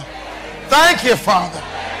 Father. Thank you, Father.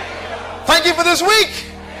 Thank you for this week.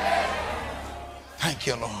 Thank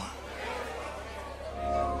you, Lord.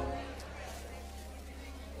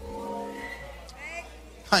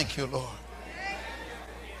 Thank you, Lord.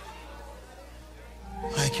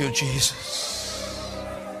 Thank you, Jesus.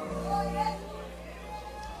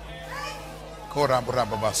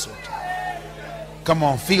 Come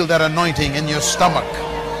on, feel that anointing in your stomach.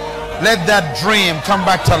 Let that dream come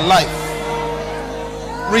back to life.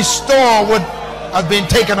 Restore what has been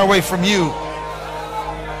taken away from you.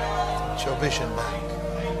 Get your vision back.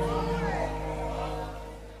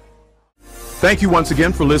 Thank you once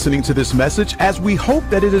again for listening to this message, as we hope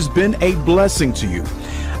that it has been a blessing to you.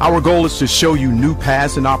 Our goal is to show you new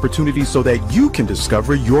paths and opportunities so that you can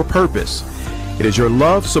discover your purpose. It is your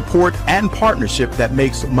love, support, and partnership that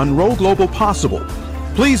makes Munroe Global possible.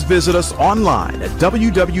 Please visit us online at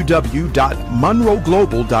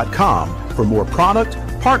www.munroeglobal.com for more product,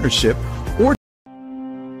 partnership, or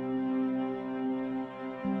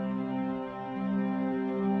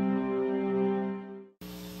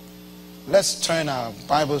let's turn our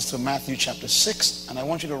Bibles to Matthew chapter 6, and I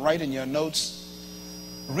want you to write in your notes,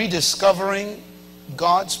 rediscovering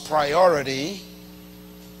God's priority,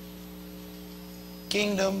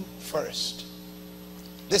 kingdom first.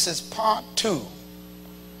 This is part 2.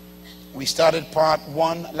 We started part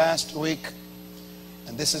 1 last week,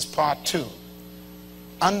 and this is part 2.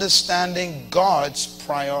 Understanding God's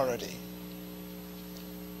priority,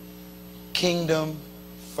 kingdom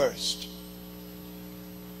first.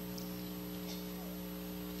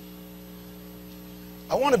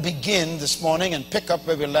 I want to begin this morning and pick up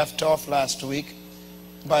where we left off last week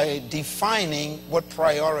by defining what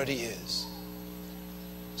priority is.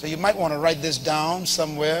 So you might want to write this down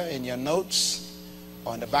somewhere in your notes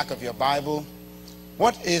or in the back of your Bible.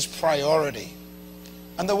 What is priority?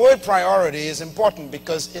 And the word priority is important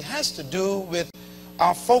because it has to do with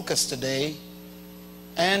our focus today,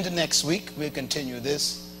 and next week we'll continue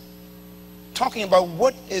this, talking about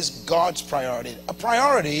what is God's priority. A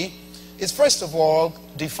priority is first of all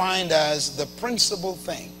defined as the principal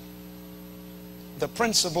thing. The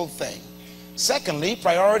principal thing. Secondly,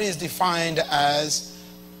 priority is defined as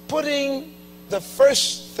putting the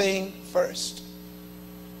first thing first.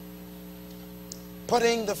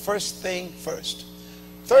 Putting the first thing first.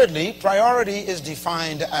 Thirdly, priority is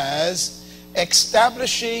defined as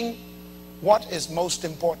establishing what is most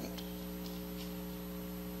important.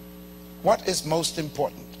 What is most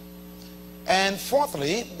important. And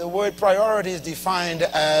fourthly, the word priority is defined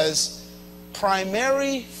as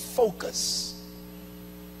primary focus.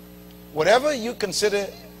 Whatever you consider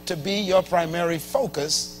to be your primary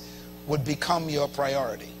focus would become your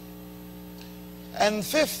priority. And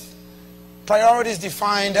fifth, priority is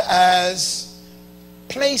defined as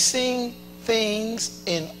placing things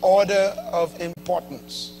in order of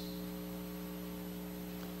importance.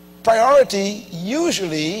 Priority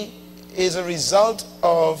usually is a result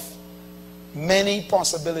of many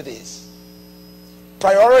possibilities.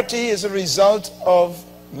 Priority is a result of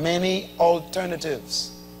many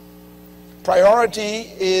alternatives.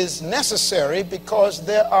 Priority is necessary because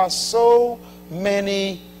there are so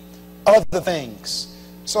many other things.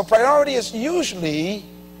 So priority is usually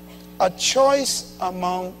a choice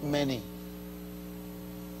among many.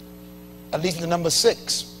 At least the number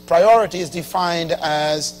 6. Priority is defined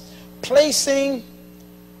as placing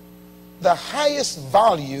the highest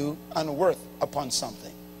value and worth upon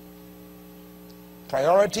something.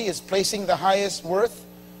 Priority is placing the highest worth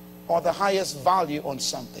or the highest value on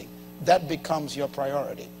something. That becomes your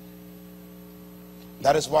priority.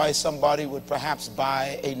 That is why somebody would perhaps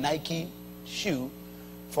buy a Nike shoe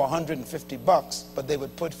for $150, but they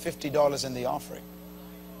would put $50 in the offering.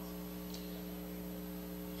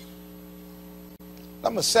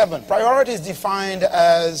 Number 7, priority is defined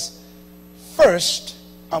as first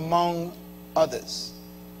among others.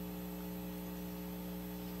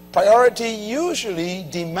 Priority usually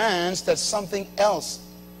demands that something else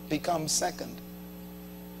becomes second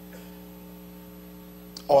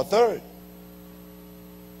or third.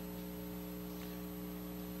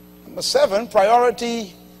 Number 7,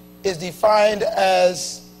 priority is defined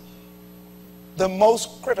as the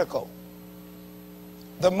most critical.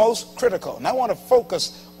 The most critical. And I want to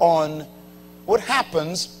focus on what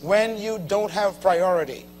happens when you don't have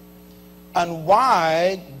priority and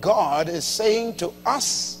why God is saying to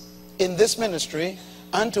us in this ministry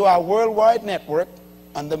and to our worldwide network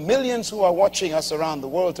and the millions who are watching us around the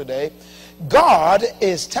world today, God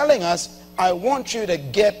is telling us, I want you to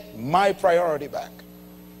get my priority back.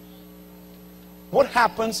 What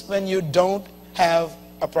happens when you don't have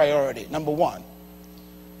a priority? Number 1,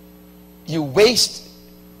 you waste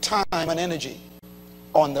time and energy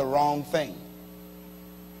on the wrong thing.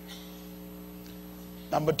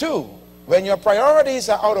 Number 2, when your priorities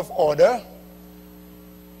are out of order,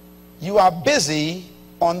 you are busy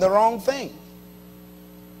on the wrong thing.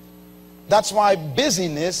 That's why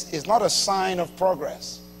busyness is not a sign of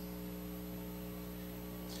progress.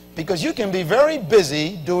 Because you can be very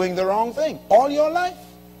busy doing the wrong thing all your life.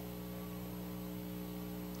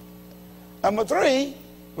 Number 3,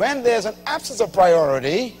 when there's an absence of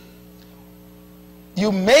priority,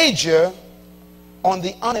 you major on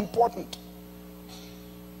the unimportant.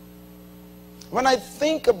 When I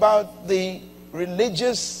think about the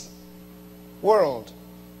religious world,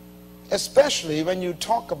 especially when you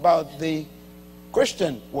talk about the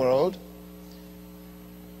Christian world,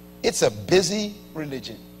 it's a busy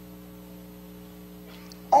religion.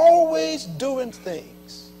 Always doing things.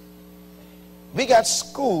 We got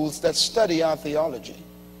schools that study our theology.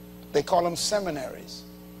 They call them seminaries.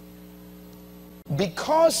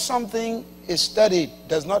 Because something is studied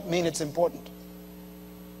does not mean it's important.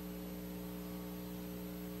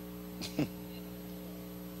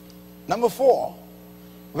 Number 4,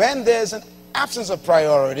 when there's an absence of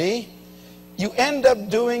priority, you end up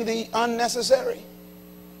doing the unnecessary.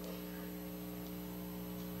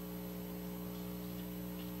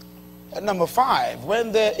 And number 5,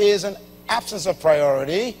 when there is an absence of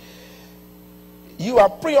priority, you are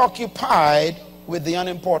preoccupied with the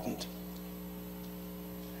unimportant.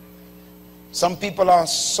 Some people are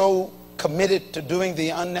so committed to doing the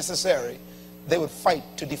unnecessary, they would fight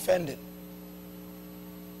to defend it.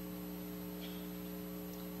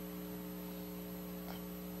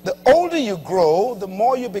 The older you grow, the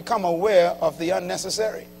more you become aware of the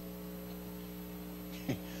unnecessary.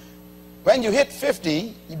 When you hit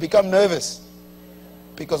 50, you become nervous,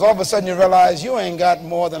 because all of a sudden you realize you ain't got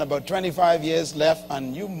more than about 25 years left,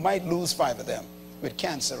 and you might lose 5 of them with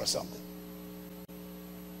cancer or something.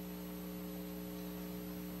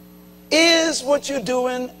 Is what you're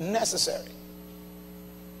doing necessary?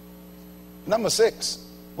 Number 6,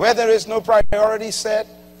 where there is no priority set,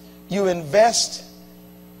 you invest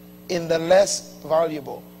in the less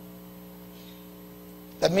valuable.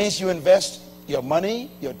 That means you invest your money,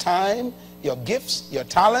 your time, your gifts, your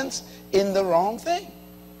talents in the wrong thing.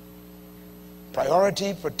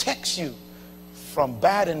 Priority protects you from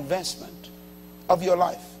bad investment of your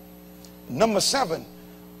life. Number 7,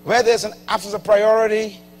 where there's an absence of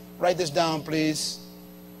priority, write this down, please.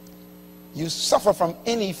 You suffer from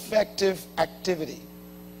ineffective activity.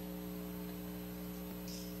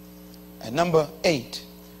 And number 8,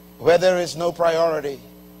 where there is no priority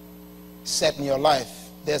set in your life,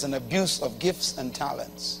 there's an abuse of gifts and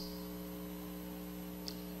talents.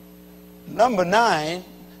 Number 9,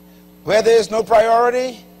 where there is no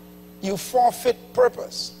priority, you forfeit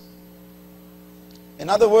purpose. In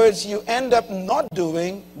other words, you end up not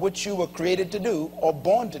doing what you were created to do or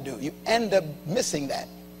born to do. You end up missing that.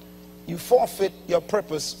 You forfeit your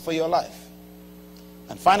purpose for your life.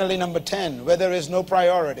 And finally, number 10, where there is no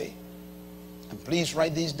priority. And please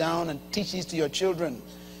write these down and teach these to your children,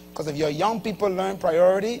 because if your young people learn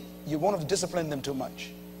priority, you won't have to discipline them too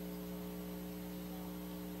much.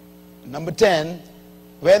 Number 10,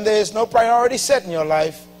 when there is no priority set in your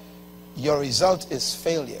life, your result is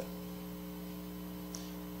failure.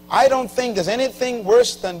 I don't think there's anything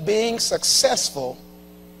worse than being successful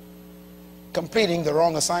completing the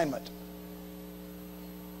wrong assignment.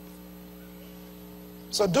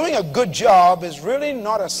 So doing a good job is really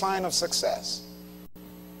not a sign of success,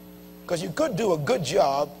 because you could do a good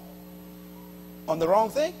job on the wrong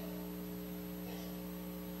thing.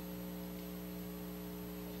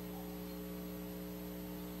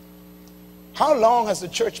 How long has the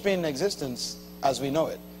church been in existence as we know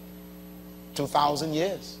it? 2,000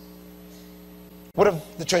 years. What have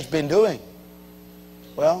the church been doing?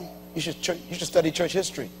 Well, you should study church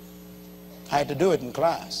history. I had to do it in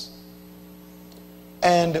class.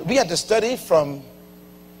 And we had to study from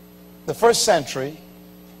the 1st century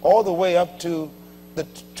all the way up to the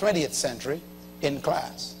 20th century in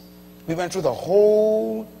class. We went through the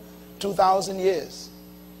whole 2,000 years.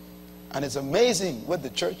 And it's amazing what the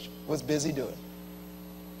church was busy doing.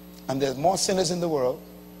 And there's more sinners in the world,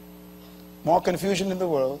 more confusion in the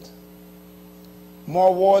world,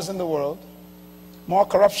 more wars in the world, more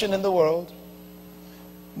corruption in the world,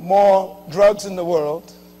 more drugs in the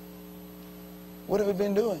world. What have we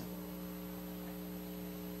been doing?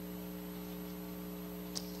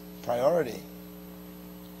 Priority.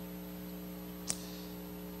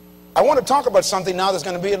 I want to talk about something now that's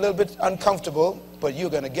going to be a little bit uncomfortable, but you're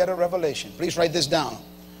going to get a revelation. Please write this down.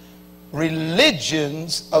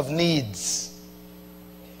 Religions of needs.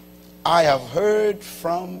 I have heard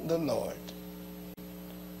from the Lord.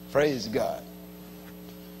 Praise God.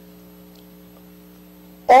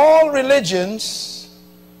 All religions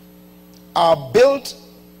are built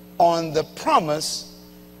on the promise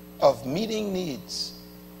of meeting needs.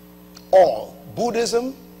 All.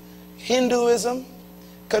 Buddhism, Hinduism,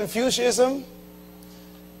 Confucianism,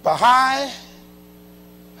 Baha'i,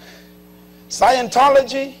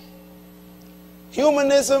 Scientology,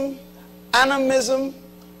 humanism, animism,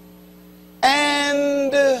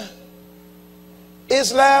 and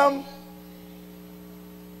Islam,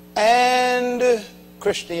 and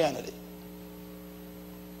Christianity.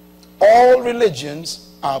 All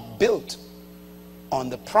religions are built on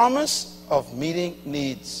the promise of meeting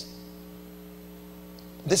needs.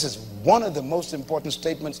 This is one of the most important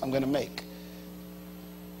statements I'm going to make.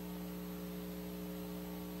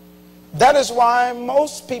 That is why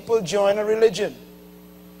most people join a religion.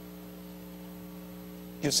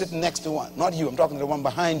 You're sitting next to one. Not you, I'm talking to the one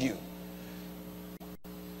behind you.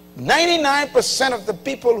 99% of the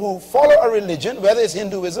people who follow a religion, whether it's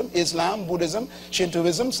Hinduism, Islam, Buddhism,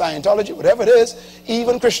 Shintoism, Scientology, whatever it is,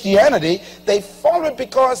 even Christianity, they follow it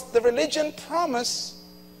because the religion promises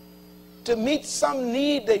to meet some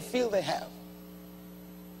need they feel they have.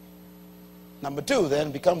 Number two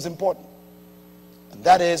then becomes important. And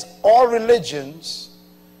that is, all religions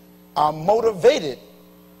are motivated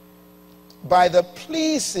by the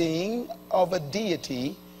pleasing of a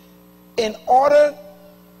deity in order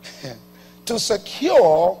to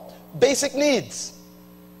secure basic needs.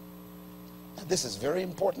 And this is very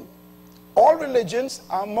important. All religions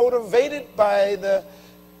are motivated by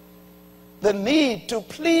the need to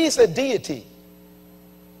please a deity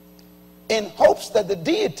in hopes that the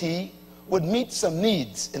deity would meet some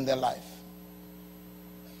needs in their life.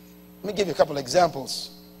 Let me give you a couple of examples.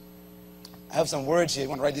 I have some words here. You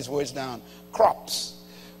want to write these words down. Crops.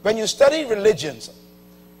 When you study religions,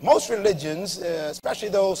 most religions, especially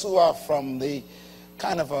those who are from the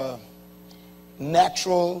kind of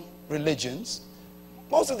natural religions,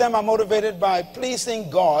 most of them are motivated by pleasing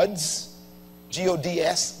gods,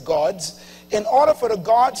 G-O-D-S, gods, in order for the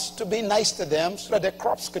gods to be nice to them so that their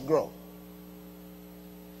crops could grow.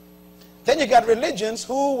 Then you got religions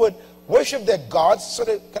who would worship their gods so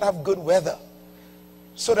they can have good weather,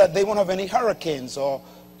 so that they won't have any hurricanes or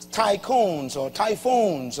tycoons or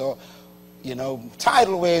typhoons or, you know,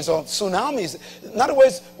 tidal waves or tsunamis. In other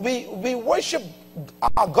words, we worship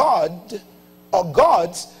our God or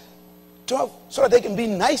gods so that they can be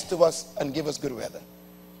nice to us and give us good weather.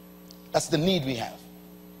 That's the need we have.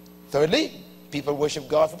 Thirdly, people worship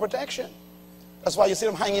God for protection. That's why you see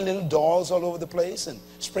them hanging little dolls all over the place and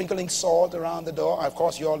sprinkling salt around the door. Of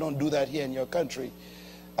course, you all don't do that here in your country.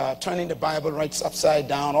 Turning the Bible right upside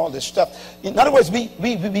down, all this stuff. In other words, we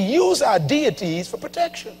use our deities for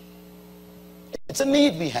protection. It's a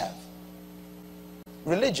need we have.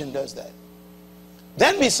 Religion does that.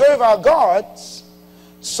 Then we serve our gods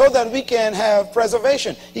so that we can have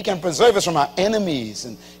preservation. He can preserve us from our enemies.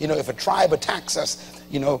 And, you know, if a tribe attacks us,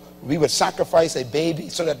 you know, we would sacrifice a baby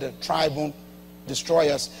so that the tribe won't destroy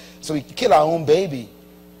us. So we kill our own baby.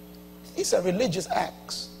 These are religious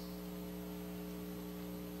acts.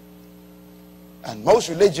 And most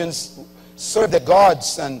religions serve their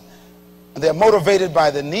gods, and they're motivated by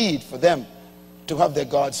the need for them to have their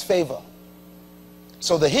gods' favor.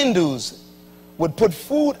 So the Hindus would put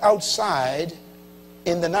food outside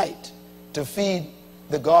in the night to feed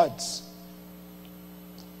the gods.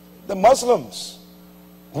 The Muslims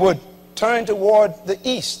would turn toward the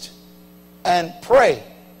east and pray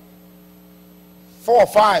 4,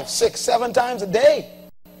 5, 6, 7 times a day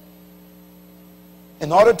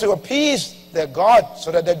in order to appease their God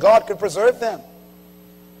so that their God could preserve them.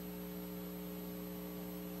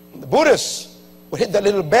 The Buddhists would hit that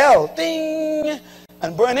little bell, ding,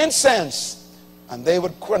 and burn incense, and they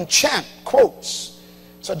would chant quotes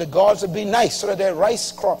so the gods would be nice, so that their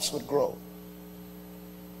rice crops would grow.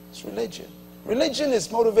 It's religion. Religion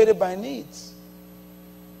is motivated by needs.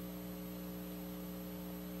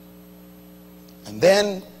 And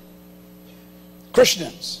then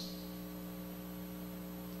Christians,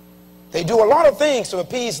 they do a lot of things to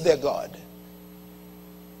appease their God,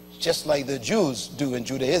 just like the Jews do in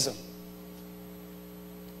Judaism.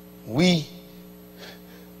 We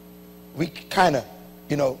kind of,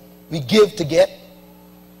 you know, we give to get.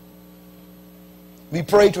 We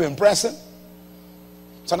pray to impress him.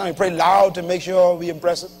 Sometimes we pray loud to make sure we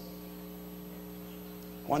impress him.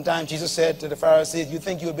 One time Jesus said to the Pharisees, "You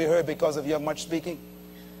think you'll be heard because of your much speaking?"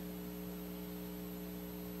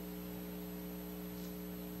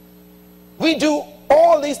 We do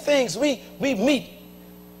all these things. We meet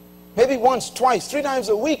maybe once, twice, 3 times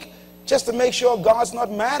a week just to make sure God's not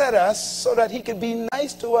mad at us so that he can be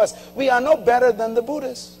nice to us. We are no better than the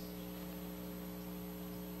Buddhists.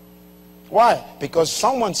 Why? Because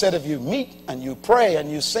someone said if you meet and you pray and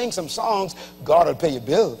you sing some songs, God will pay your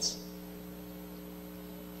bills.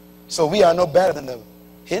 So we are no better than the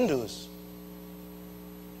Hindus.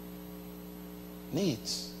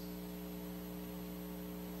 Needs.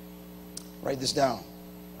 Write this down.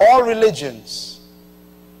 All religions,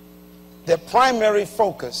 their primary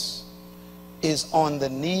focus is on the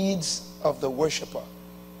needs of the worshiper.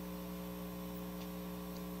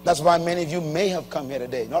 That's why many of you may have come here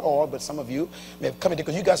today. Not all, but some of you may have come here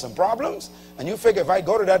because you got some problems, and you figure if I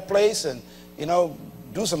go to that place and, you know,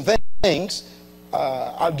 do some things,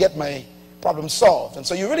 I'll get my problem solved. And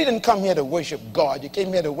so you really didn't come here to worship God. You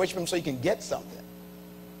came here to worship him so you can get something.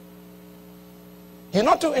 You're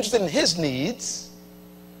not too interested in his needs.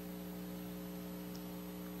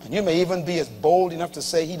 And you may even be as bold enough to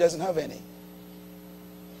say he doesn't have any.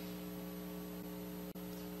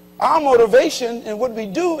 Our motivation in what we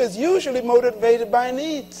do is usually motivated by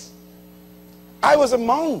needs. I was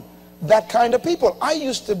among that kind of people. I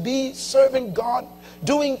used to be serving God,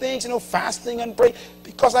 doing things, fasting and praying,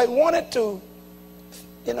 because I wanted to,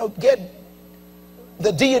 get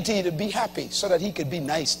the deity to be happy so that he could be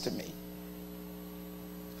nice to me.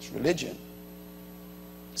 It's religion.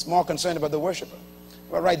 It's more concerned about the worshiper.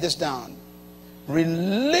 Well, write this down.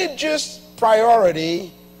 Religious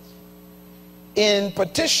priority in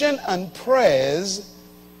petition and prayers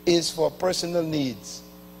is for personal needs.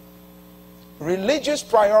 Religious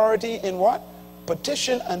priority in what?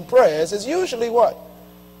 Petition and prayers is usually what?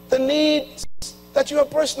 The needs that you have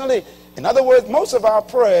personally. In other words, most of our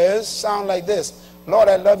prayers sound like this. Lord,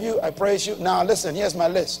 I love you. I praise you. Now listen, here's my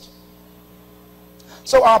list.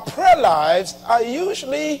 So our prayer lives are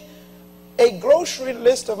usually a grocery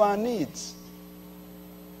list of our needs.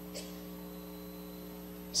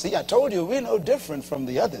 See, I told you we're no different from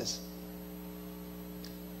the others.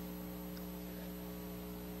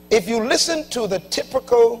 If you listen to the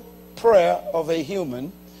typical prayer of a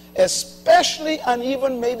human, especially and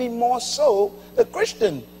even maybe more so the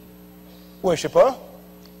Christian worshiper,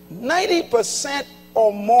 90%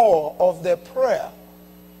 or more of their prayer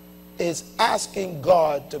is asking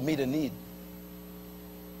God to meet a need.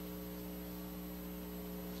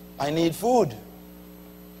 I need food.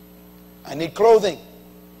 I need clothing.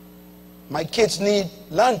 My kids need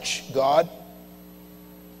lunch, God.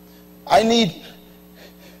 I need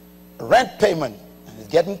rent payment. It's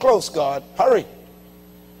getting close, God. Hurry.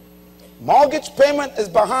 Mortgage payment is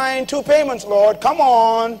behind 2 payments, Lord. Come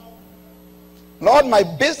on. Lord, my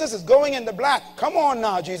business is going in the black. Come on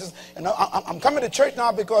now, Jesus. And I'm coming to church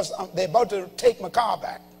now because they're about to take my car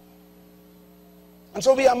back. And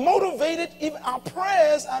so we are motivated. Even our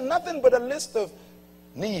prayers are nothing but a list of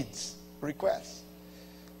needs, requests.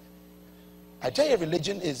 I tell you,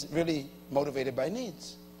 religion is really motivated by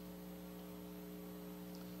needs.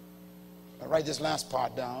 I'll write this last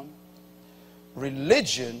part down.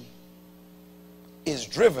 Religion is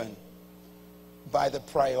driven by the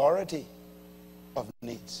priority of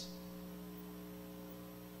needs.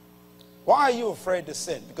 Why are you afraid to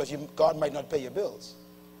sin? Because God might not pay your bills.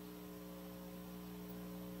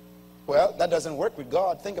 Well, that doesn't work with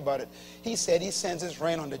God. Think about it. He said he sends his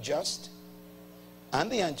rain on the just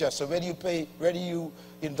and the unjust. So whether you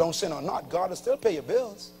don't sin or not, God will still pay your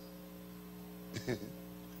bills.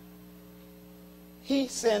 He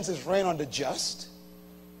sends his rain on the just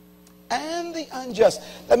and the unjust.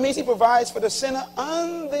 That means he provides for the sinner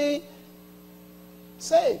and the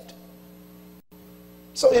saved.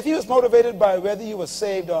 So if he was motivated by whether you were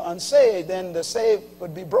saved or unsaved, then the saved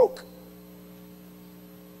would be broke.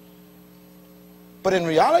 But in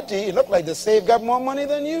reality, it looked like the saved got more money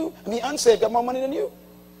than you. And the unsaved got more money than you.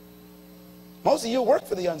 Most of you work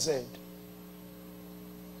for the unsaved.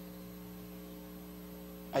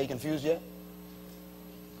 Are you confused yet?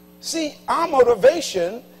 See, our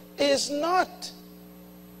motivation is not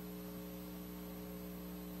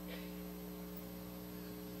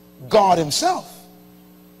God himself.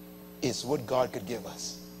 It's what God could give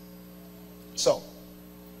us. So,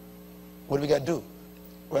 what do we got to do?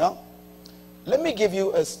 Well, let me give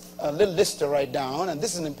you a little list to write down, and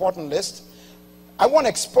this is an important list. I want to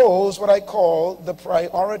expose what I call the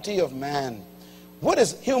priority of man. What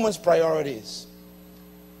is humans' priorities?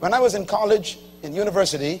 When I was in college, in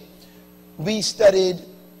university, we studied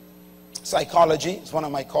psychology. It's one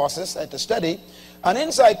of my courses I had to study. And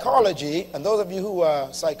in psychology, and those of you who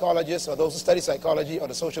are psychologists or those who study psychology or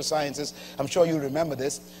the social sciences, I'm sure you remember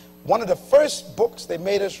this. One of the first books they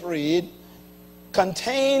made us read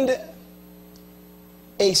contained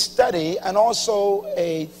a study and also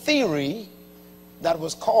a theory that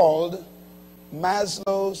was called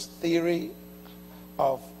Maslow's theory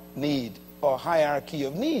of need, or hierarchy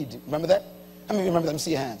of need. Remember that? How many of you remember that? Let me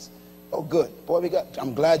see your hands. Oh, good. Boy,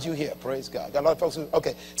 I'm glad you're here. Praise God. Got a lot of folks who,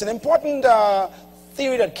 okay. It's an important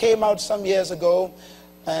theory that came out some years ago.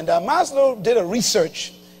 And Maslow did a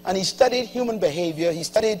research, and he studied human behavior. He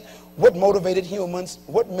studied what motivated humans,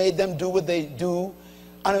 what made them do what they do.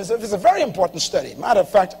 And it was a very important study. Matter of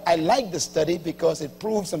fact, I like the study because it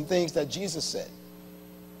proved some things that Jesus said.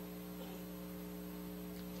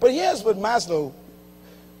 But here's what Maslow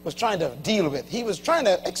was trying to deal with. He was trying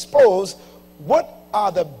to expose what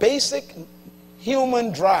are the basic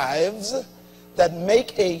human drives that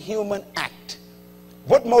make a human act.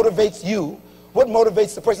 What motivates you? What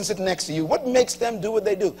motivates the person sitting next to you? What makes them do what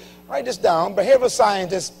they do? Write this down. Behavioral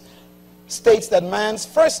scientists states that man's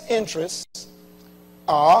first interests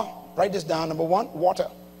are, write this down, number one, water.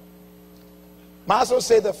 Myles Munroe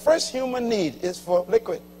said the first human need is for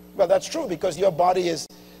liquid. Well, that's true because your body is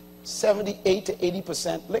 78 to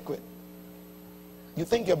 80% liquid. You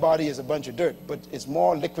think your body is a bunch of dirt, but it's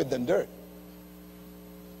more liquid than dirt.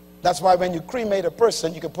 That's why when you cremate a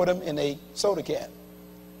person, you can put him in a soda can.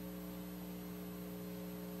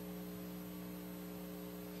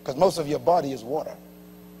 Because most of your body is water.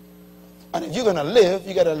 And if you're going to live,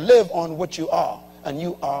 you got to live on what you are. And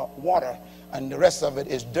you are water. And the rest of it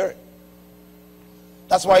is dirt.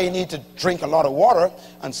 That's why you need to drink a lot of water.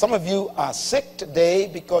 And some of you are sick today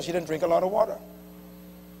because you didn't drink a lot of water.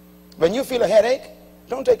 When you feel a headache,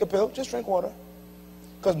 don't take a pill, just drink water.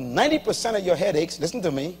 Because 90% of your headaches, listen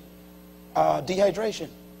to me, are dehydration.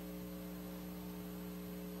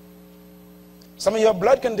 Some of your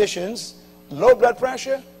blood conditions, low blood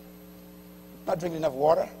pressure, not drinking enough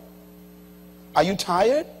water. Are you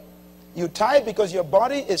tired? You're tired because your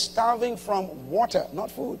body is starving from water,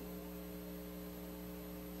 not food.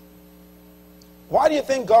 Why do you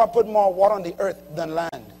think God put more water on the earth than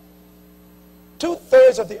land?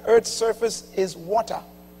 2/3 of the earth's surface is water.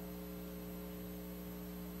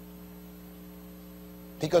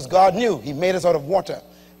 Because God knew he made us out of water.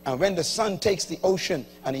 And when the sun takes the ocean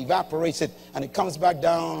and evaporates it and it comes back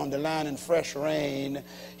down on the land in fresh rain,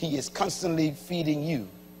 he is constantly feeding you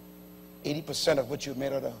 80% of what you're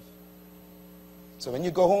made out of. So when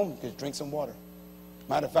you go home, just drink some water.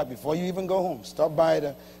 Matter of fact, before you even go home, stop by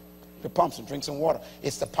the pumps and drink some water.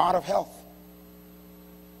 It's the part of health.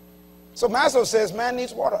 So Myles Munroe says man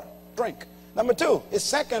needs water. Drink. Number two, his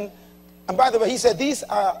second, and by the way, he said these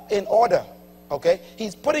are in order. Okay?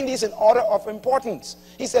 He's putting these in order of importance.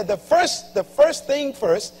 He said the first thing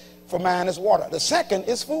first for man is water. The second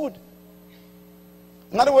is food.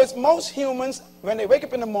 In other words, most humans, when they wake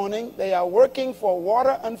up in the morning, they are working for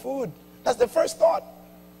water and food. That's the first thought.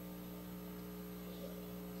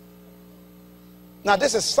 Now,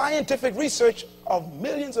 this is scientific research of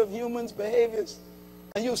millions of humans' behaviors.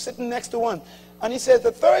 And you're sitting next to one. And he says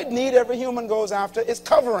the third need every human goes after is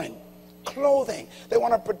covering. Clothing. They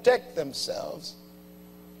want to protect themselves.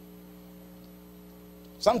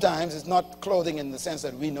 Sometimes it's not clothing in the sense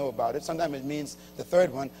that we know about it. Sometimes it means the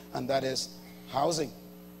third one, and that is housing.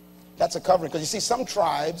 That's a covering. Because you see, some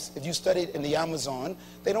tribes, if you studied in the Amazon,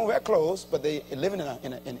 they don't wear clothes, but they live in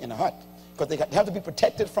a hut. Because they have to be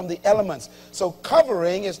protected from the elements. So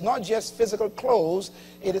covering is not just physical clothes,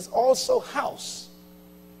 it is also house.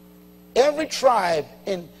 Every tribe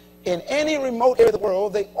in any remote area of the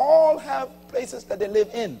world, they all have places that they live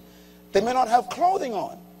in. They may not have clothing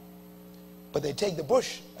on, but they take the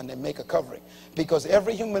bush and they make a covering. Because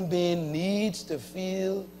every human being needs to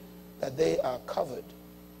feel that they are covered.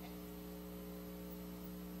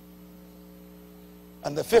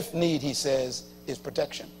 And the fifth need, he says, is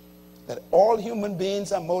protection. That all human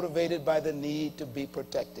beings are motivated by the need to be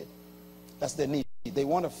protected. That's their need. They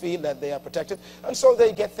want to feel that they are protected, and so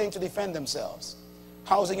they get things to defend themselves.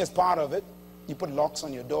 Housing is part of it. You put locks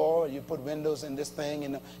on your door, you put windows in this thing,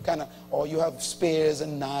 and or you have spears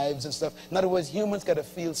and knives and stuff. In other words, humans got to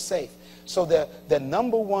feel safe. So their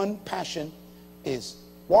number one passion is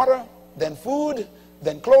water, then food,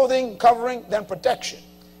 then clothing, covering, then protection.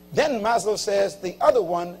 Then Myles Munroe says the other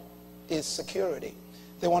one is security.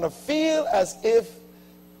 They want to feel as if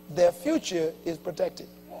their future is protected.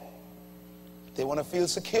 They want to feel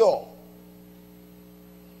secure.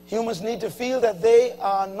 Humans need to feel that they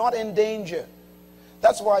are not in danger.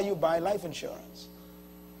 That's why you buy life insurance.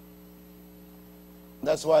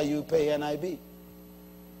 That's why you pay NIB.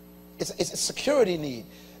 It's a security need.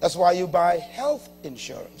 That's why you buy health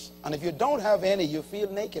insurance. And if you don't have any, you feel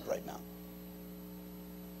naked right now.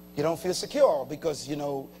 You don't feel secure because, you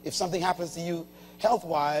know, if something happens to you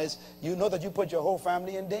health-wise, you know that you put your whole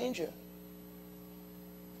family in danger.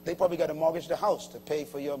 They probably got to mortgage the house to pay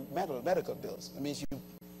for your medical bills. That means you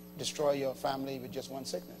destroy your family with just one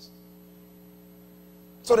sickness.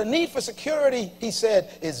 So the need for security, he said,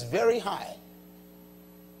 is very high.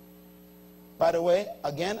 By the way,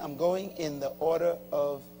 again, I'm going in the order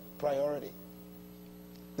of priority.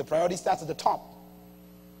 The priority starts at the top.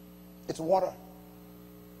 It's water.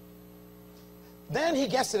 Then he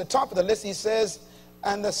gets to the top of the list. He says,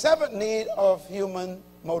 and the seventh need of human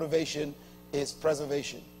motivation is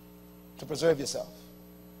preservation, to preserve yourself.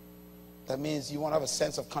 That means you want to have a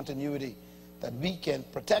sense of continuity, that we can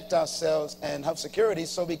protect ourselves and have security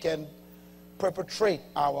so we can perpetrate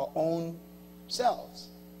our own selves,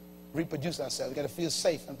 reproduce ourselves. We've got to feel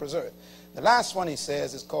safe and preserved. The last one, he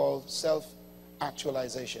says, is called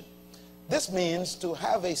self-actualization. This means to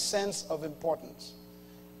have a sense of importance.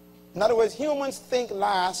 In other words, humans think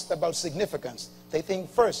last about significance. They think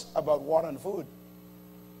first about water and food.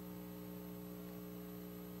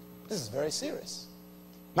 This is very serious.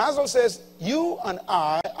 Maslow says, you and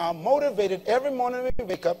I are motivated every morning when we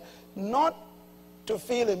wake up not to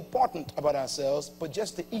feel important about ourselves, but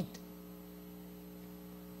just to eat.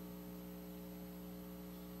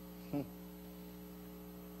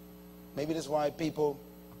 Maybe that's why people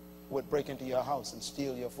would break into your house and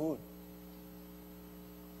steal your food.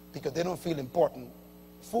 Because they don't feel important.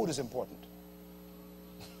 Food is important.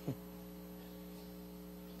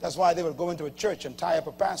 That's why they would go into a church and tie up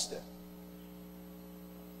a pastor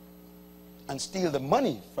and steal the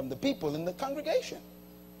money from the people in the congregation.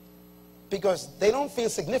 Because they don't feel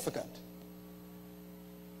significant.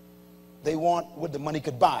 They want what the money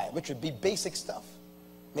could buy, which would be basic stuff.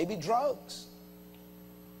 Maybe drugs.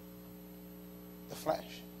 The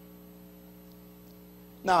flesh.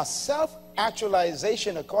 Now,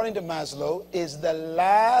 self-actualization, according to Maslow, is the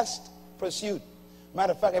last pursuit.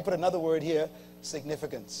 Matter of fact, I put another word here,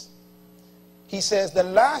 significance. He says the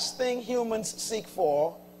last thing humans seek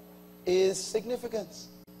for is significance.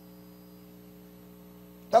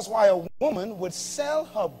 That's why a woman would sell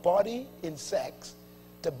her body in sex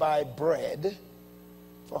to buy bread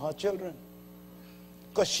for her children.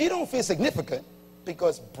 Because she don't feel significant,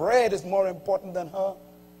 because bread is more important than her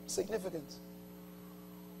significance.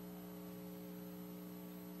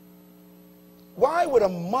 Why would a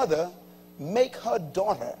mother make her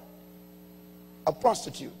daughter a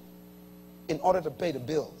prostitute in order to pay the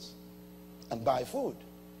bills and buy food?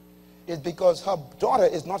 It's because her daughter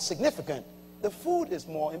is not significant. The food is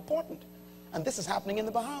more important. And this is happening in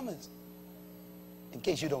the Bahamas, in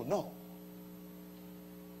case you don't know.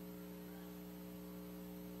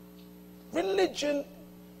 Religion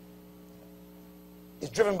is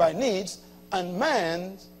driven by needs, and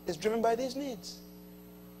man is driven by these needs.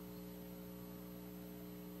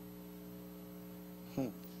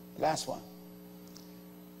 Last one.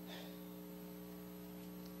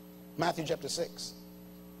 Matthew chapter 6.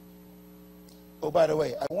 Oh, by the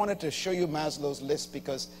way, I wanted to show you Maslow's list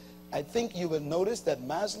because I think you will notice that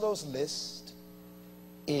Maslow's list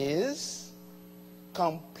is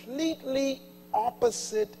completely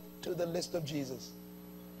opposite to the list of Jesus.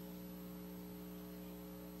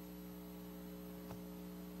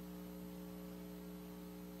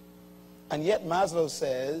 And yet Maslow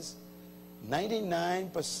says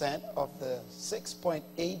 99% of the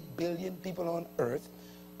 6.8 billion people on earth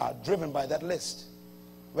are driven by that list.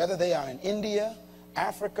 Whether they are in India,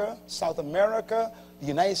 Africa, South America, the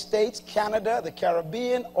United States, Canada, the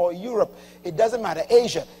Caribbean, or Europe. It doesn't matter.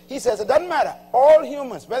 Asia. He says it doesn't matter. All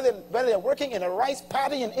humans, whether they're working in a rice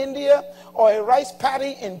paddy in India, or a rice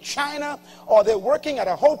paddy in China, or they're working at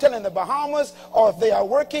a hotel in the Bahamas, or if they are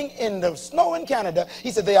working in the snow in Canada,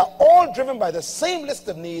 he said they are all driven by the same list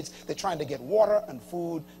of needs. They're trying to get water and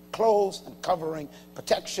food, clothes and covering,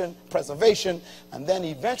 protection, preservation, and then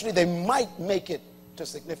eventually they might make it to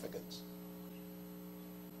significance.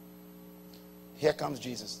 Here comes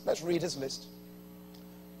Jesus. Let's read his list.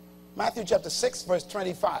 Matthew chapter 6, verse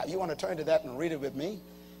 25. You want to turn to that and read it with me?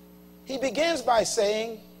 He begins by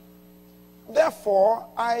saying, therefore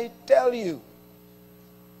I tell you,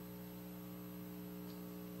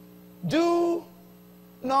 do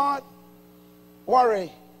not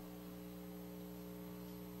worry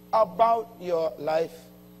about your life.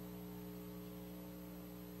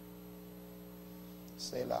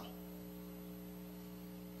 Selah.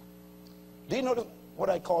 Do you know what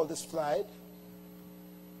I call this slide?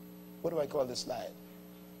 What do I call this slide?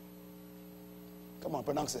 Come on,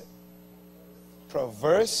 pronounce it.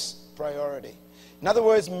 Perverse priority. In other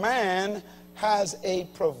words, man has a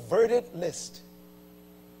perverted list.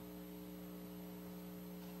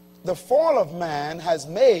 The fall of man has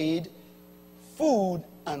made food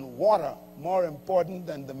and water more important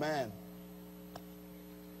than the man.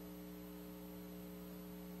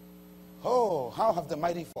 Oh, how have the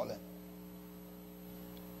mighty fallen?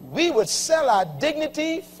 We would sell our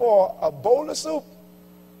dignity for a bowl of soup.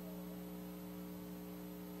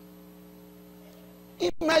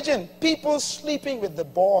 Imagine people sleeping with the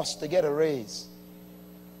boss to get a raise.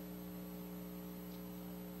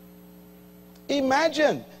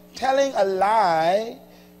 Imagine telling a lie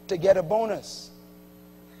to get a bonus.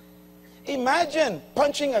 Imagine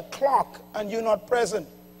punching a clock and you're not present,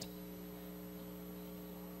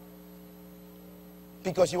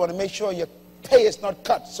 because you want to make sure your pay is not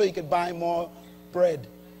cut so you can buy more bread.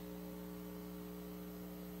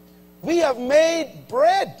 We have made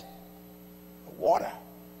bread, water,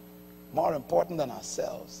 more important than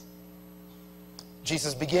ourselves.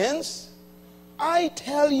 Jesus begins, I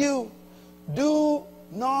tell you, do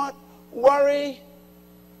not worry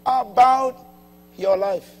about your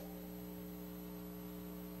life.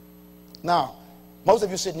 Now, most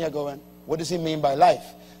of you sitting here going, what does he mean by life?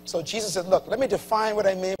 So Jesus said, look, let me define what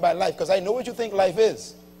I mean by life, because I know what you think life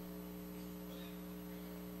is.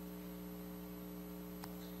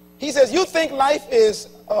 He says, you think life is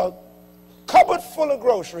a cupboard full of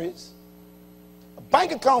groceries, a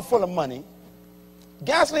bank account full of money,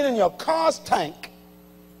 gasoline in your car's tank,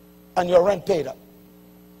 and your rent paid up.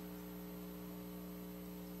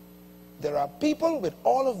 There are people with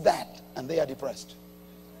all of that, and they are depressed.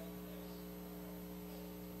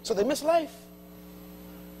 So they miss life.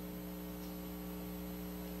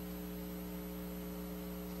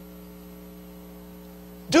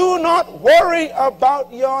 Do not worry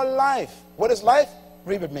about your life. What is life?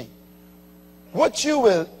 Read with me. What you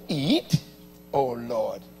will eat, oh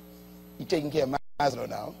Lord. You're taking care of Maslow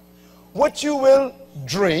now. What you will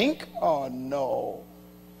drink, oh no.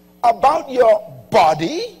 About your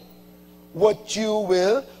body, what you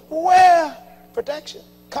will wear. Protection,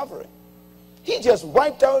 covering. He just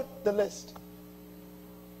wiped out the list.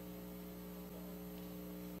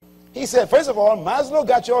 He said, first of all, Maslow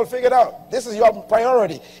got you all figured out. This is your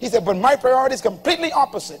priority. He said, but my priority is completely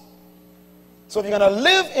opposite. So if you're going to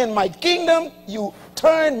live in my kingdom, you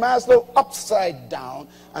turn Maslow upside down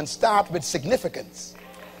and start with significance.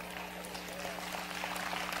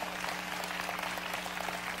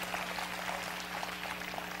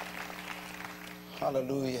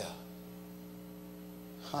 Hallelujah.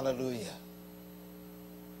 Hallelujah.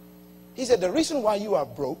 He said, the reason why you are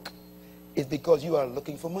broke is because you are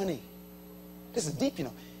looking for money. This is deep, you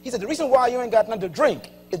know. He said, the reason why you ain't got nothing to drink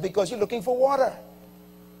is because you're looking for water.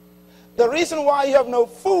 The reason why you have no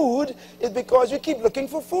food is because you keep looking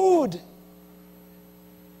for food.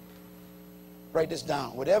 Write this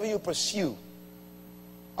down. Whatever you pursue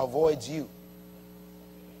avoids you.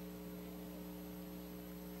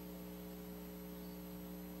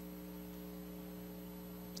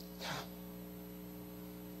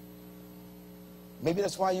 Maybe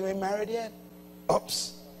that's why you ain't married yet.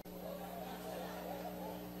 Oops.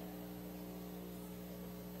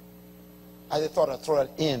 I just thought I'd throw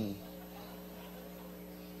it in.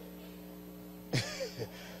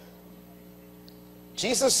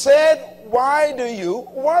 Jesus said, why do you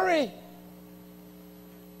worry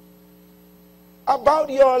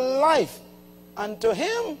about your life? And to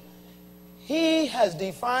him, he has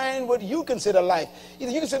defined what you consider life.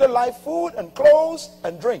 Either you consider life food and clothes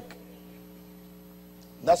and drink.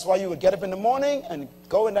 That's why you would get up in the morning and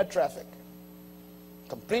go in that traffic.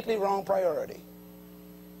 Completely wrong priority.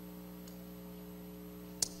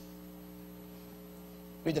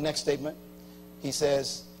 Read the next statement. He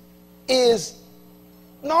says, is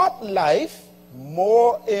not life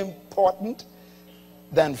more important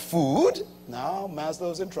than food? Now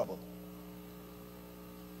Maslow's in trouble.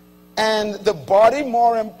 And the body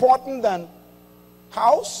more important than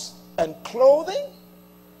house and clothing?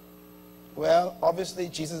 Well, obviously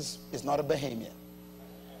Jesus is not a Bahamian,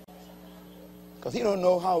 because he don't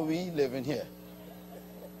know how we live in here.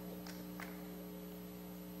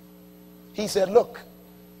 He said, look,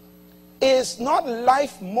 is not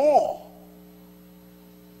life more?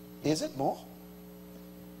 Is it more?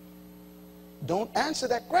 Don't answer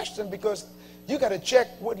that question, because you got to check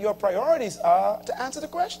what your priorities are to answer the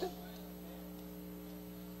question.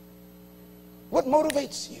 What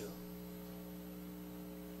motivates you?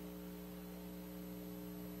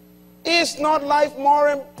 Is not life more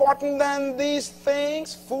important than these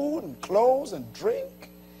things? Food and clothes and drink?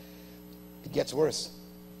 It gets worse.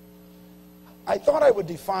 I thought I would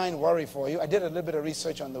define worry for you. I did a little bit of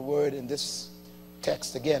research on the word in this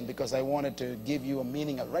text again, because I wanted to give you a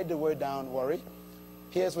meaning. I'll write the word down, worry.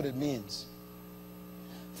 Here's what it means.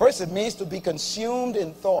 First, it means to be consumed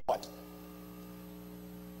in thought.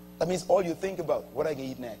 That means all you think about, what I can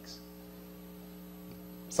eat next.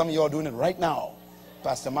 Some of you are doing it right now.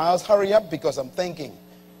 Pastor Myles, hurry up because I'm thinking.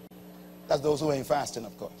 That's those who ain't fasting,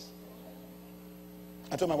 of course.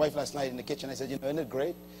 I told my wife last night in the kitchen, I said, you know, isn't it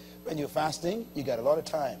great? When you're fasting, you got a lot of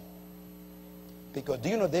time. Because do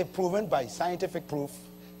you know they've proven by scientific proof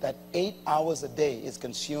that 8 hours a day is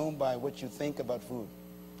consumed by what you think about food.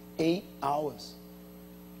 8 hours.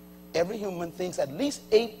 Every human thinks at least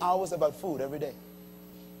 8 hours about food every day.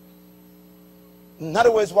 In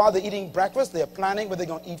other words, while they're eating breakfast, they're planning what they're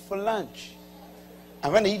going to eat for lunch.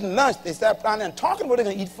 And when they're eating lunch, they start planning and talking what they're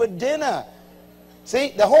going to eat for dinner.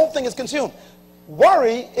 See, the whole thing is consumed.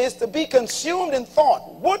 Worry is to be consumed in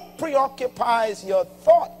thought. What preoccupies your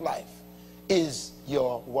thought life is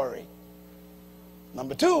your worry.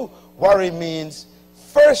 Number two, worry means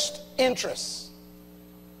first interest.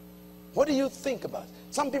 What do you think about?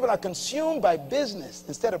 Some people are consumed by business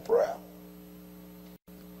instead of prayer.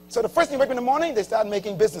 So the first thing you wake up in the morning, they start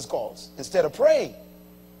making business calls instead of praying.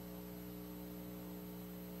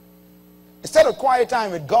 Instead of quiet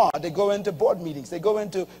time with God, they go into board meetings. They go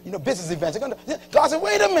into, business events. God said,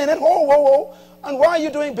 wait a minute, whoa, whoa, whoa. And why are you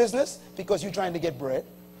doing business? Because you're trying to get bread.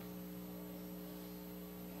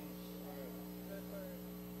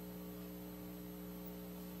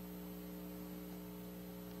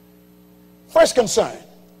 First concern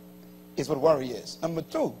is what worry is. Number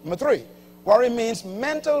three, worry means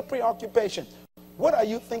mental preoccupation. What are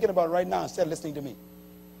you thinking about right now instead of listening to me?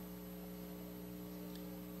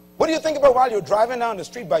 What do you think about while you're driving down the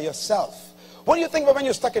street by yourself? What do you think about when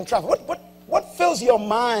you're stuck in traffic? What fills your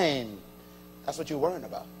mind? That's what you're worrying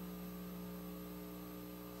about.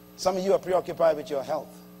 Some of you are preoccupied with your health.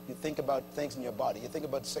 You think about things in your body. You think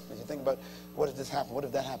about sickness. You think about, what if this happens? What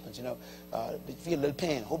if that happens? You feel a little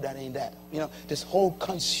pain. Hope that ain't that. This whole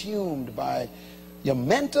consumed by your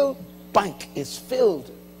mental bank is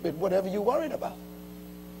filled with whatever you're worried about.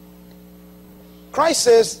 Christ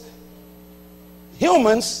says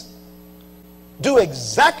humans do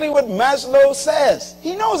exactly what Maslow says.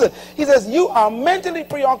 He knows it. He says you are mentally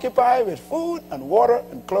preoccupied with food and water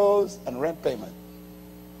and clothes and rent payment.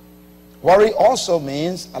 Worry also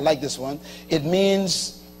means, I like this one, it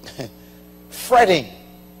means fretting.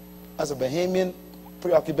 As a Bahamian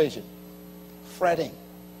preoccupation. Fretting.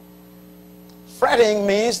 Fretting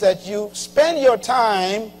means that you spend your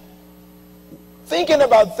time thinking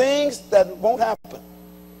about things that won't happen.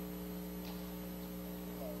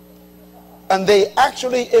 And they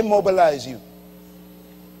actually immobilize you.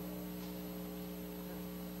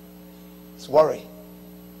 It's worry.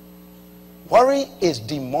 Worry is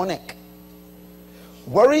demonic.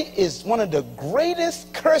 Worry is one of the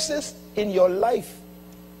greatest curses in your life.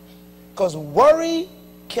 Because worry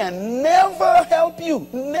can never help you.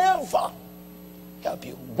 Never help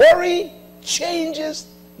you. Worry changes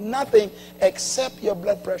nothing except your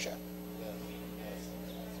blood pressure.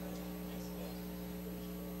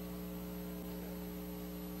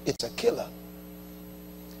 It's a killer.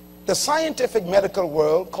 The scientific medical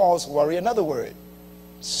world calls worry another word: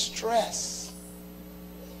 stress.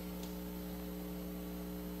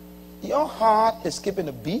 Your heart is skipping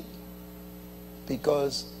a beat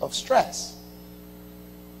because of stress.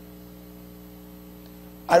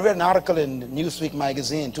 I read an article in Newsweek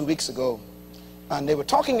magazine 2 weeks ago, and they were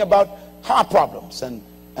talking about heart problems and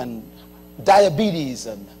diabetes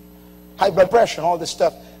and high blood pressure and all this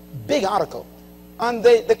stuff. Big article. And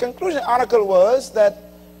the conclusion of the article was that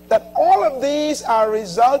all of these are a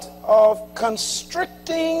result of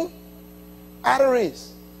constricting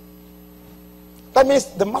arteries. That means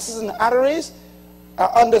the muscles in the arteries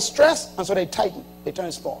are under stress, and so they tighten, they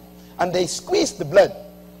turn small. And they squeeze the blood,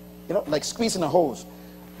 like squeezing a hose.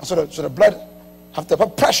 And so the blood have to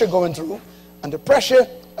put pressure going through, and the pressure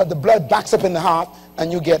of the blood backs up in the heart,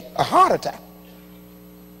 and you get a heart attack.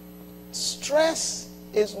 Stress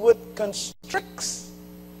is what constricts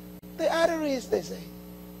the arteries, they say.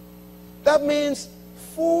 That means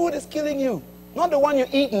food is killing you. Not the one you're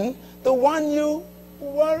eating, the one you're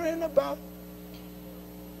worrying about.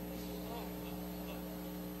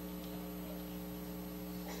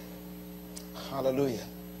 Hallelujah.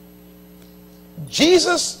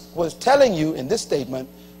 Jesus was telling you in this statement,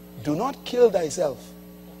 do not kill thyself.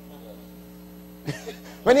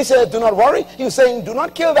 When he said do not worry, he was saying do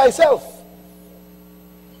not kill thyself.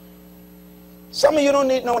 Some of you don't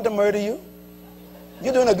need no one to murder you.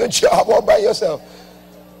 You're doing a good job all by yourself.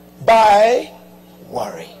 By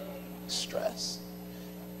worry, stress.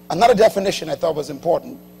 Another definition I thought was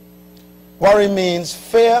important. Worry means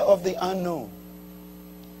fear of the unknown.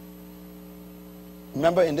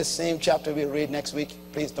 Remember in this same chapter we'll read next week.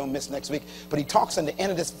 Please don't miss next week. But he talks in the end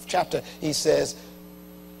of this chapter. He says,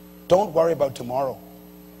 don't worry about tomorrow.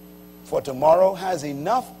 For tomorrow has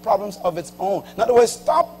enough problems of its own. In other words,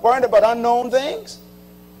 stop worrying about unknown things.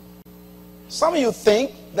 Some of you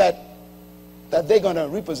think that they're going to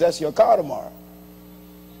repossess your car tomorrow.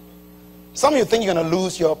 Some of you think you're going to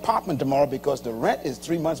lose your apartment tomorrow because the rent is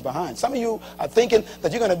 3 months behind. Some of you are thinking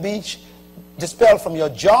that you're going to be dispelled from your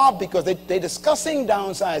job because they're discussing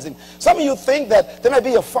downsizing. Some of you think that there might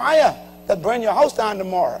be a fire that burn your house down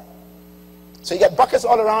tomorrow. So you got buckets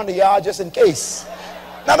all around the yard just in case.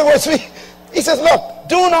 In other words, he says, look,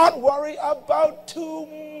 do not worry about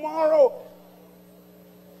tomorrow.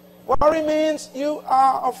 Worry means you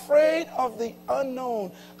are afraid of the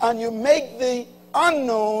unknown, and you make the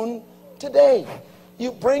unknown today.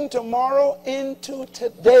 You bring tomorrow into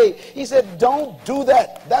today. He said, don't do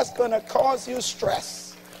that. That's going to cause you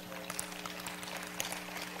stress.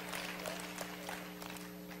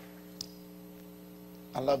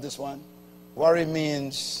 I love this one. Worry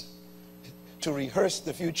means to rehearse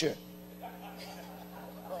the future.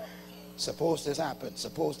 Suppose this happens,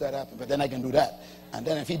 suppose that happens, but then I can do that. And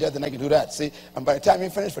then if he does, then I can do that. See, and by the time you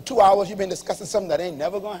finish for 2 hours, you've been discussing something that ain't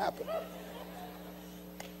never going to happen.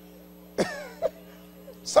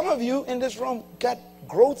 Some of you in this room got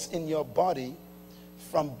growths in your body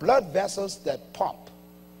from blood vessels that pop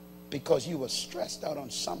because you were stressed out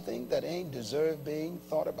on something that ain't deserve being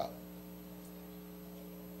thought about.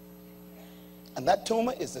 And that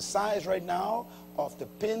tumor is the size right now of the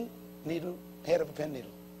pin needle, head of a pin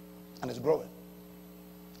needle. And it's growing.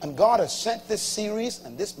 And God has sent this series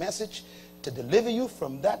and this message to deliver you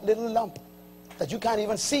from that little lump that you can't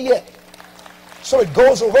even see yet. So it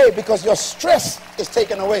goes away because your stress is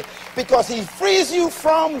taken away. Because he frees you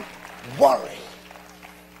from worry.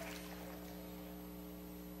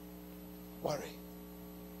 Worry.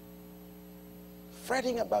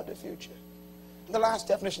 Fretting about the future. The last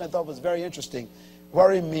definition I thought was very interesting.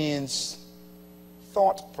 Worry means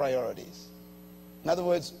thought priorities. In other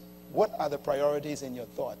words, what are the priorities in your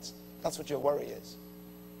thoughts? That's what your worry is.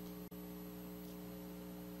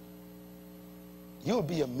 You'll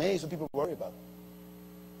be amazed what people worry about.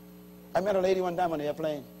 I met a lady one time on the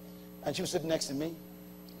airplane, and she was sitting next to me.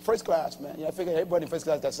 First class, man. I figured everybody in first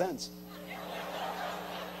class got sense.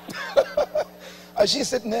 And she's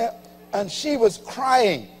sitting there, and she was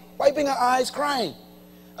crying, wiping her eyes, crying.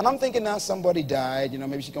 And I'm thinking now somebody died,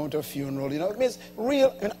 maybe she's going to a funeral, it means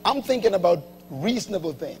real. I'm thinking about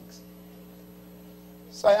reasonable things.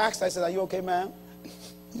 So I asked her, I said, "Are you okay, ma'am?"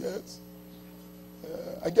 "Yes.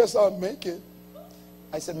 I guess I'll make it."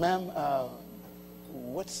 I said, "Ma'am,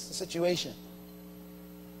 what's the situation?"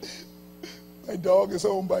 "My dog is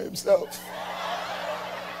home by himself."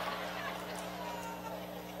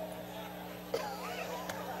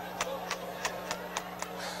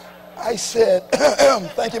 I said,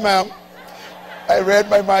 "Thank you, ma'am. I read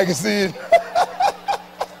my magazine."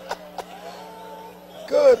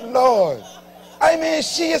 Good Lord. I mean,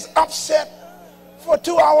 she is upset for a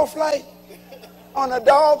 2-hour flight on a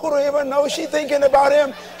dog who don't even know she thinking about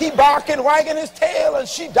him. He barking, wagging his tail, and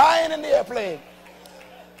she dying in the airplane.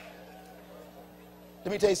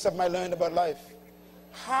 Let me tell you something I learned about life.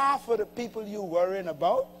 Half of the people you worrying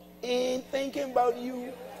about ain't thinking about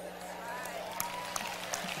you.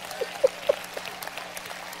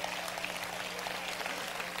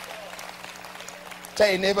 Tell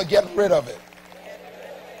your neighbor, get rid of it.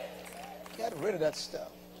 Get rid of that stuff.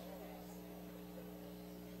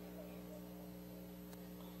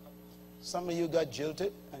 Some of you got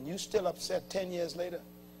jilted and you still upset 10 years later.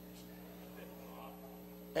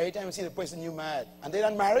 Every time you see the person, you mad. And they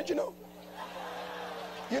done married, You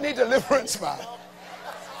need deliverance, man.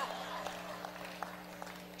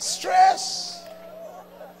 Stress.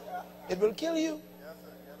 It will kill you.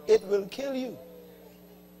 It will kill you.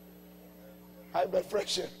 High blood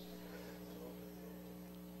pressure.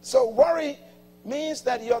 So worry means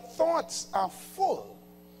that your thoughts are full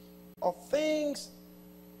of things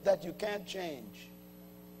that you can't change.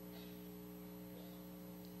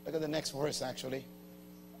 Look at the next verse, actually.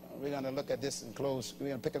 We're going to look at this and close. We're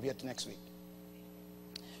going to pick up here next week.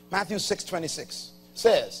 Matthew 6:26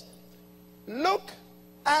 says, "Look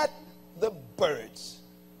at the birds."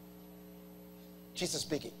 Jesus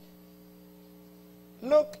speaking.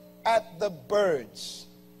 Look at the birds.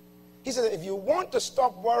 He said, if you want to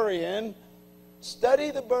stop worrying,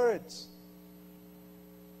 study the birds.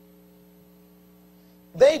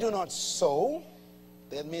 They do not sow.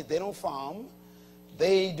 That means they don't farm.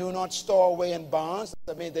 They do not store away in barns.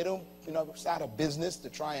 That means they don't, start a business to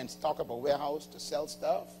try and stock up a warehouse to sell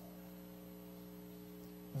stuff.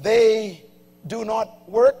 They do not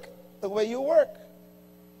work the way you work.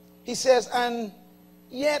 He says, and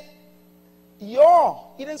yet he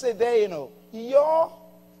didn't say they, your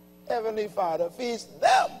Heavenly Father feeds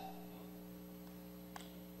them.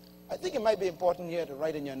 I think it might be important here to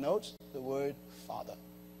write in your notes the word Father.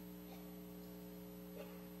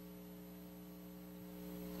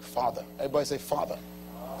 Father. Everybody say Father.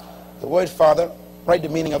 The word Father, write the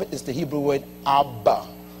meaning of it, is the Hebrew word Abba.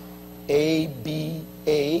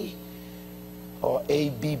 A-B-A or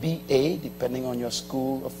A-B-B-A, depending on your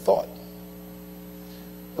school of thought.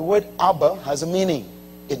 The word Abba has a meaning.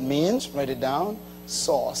 It means, write it down,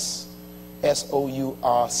 source.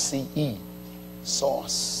 S-O-U-R-C-E.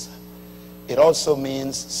 Source. It also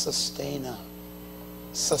means sustainer.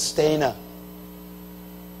 Sustainer.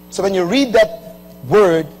 So when you read that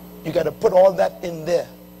word, you got to put all that in there.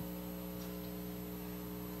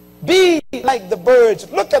 Be like the birds.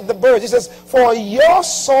 Look at the birds. He says, for your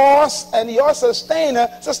source and your sustainer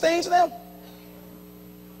sustains them.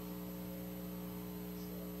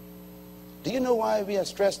 Do you know why we are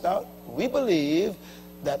stressed out? We believe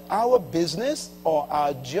that our business or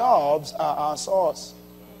our jobs are our source.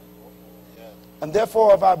 And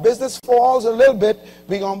therefore, if our business falls a little bit,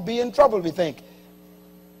 we're going to be in trouble, we think.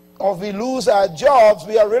 Or if we lose our jobs,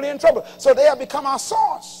 we are really in trouble. So they have become our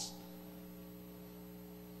source.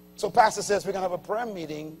 So pastor says we're going to have a prayer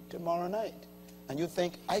meeting tomorrow night. And you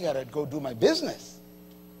think, I got to go do my business.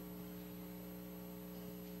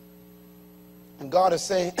 And God is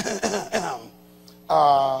saying,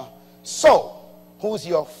 so, who's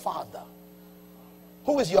your father?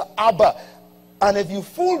 Who is your Abba? And if you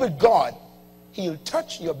fool with God, he'll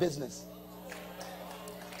touch your business.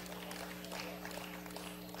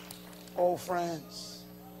 Oh, friends.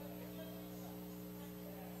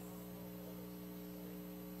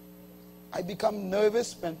 I become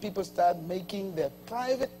nervous when people start making their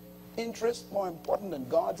private interest more important than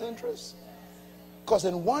God's interest. Because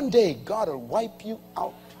in one day, God will wipe you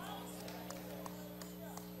out.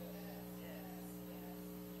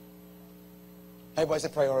 Everybody's a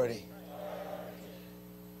priority.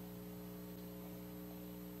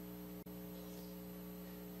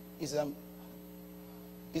 He said,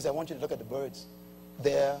 I want you to look at the birds.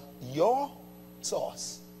 They're your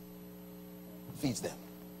source. Feeds them.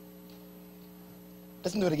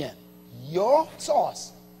 Let's do it again. Your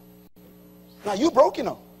source. Now you broke, you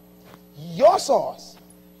know. Your source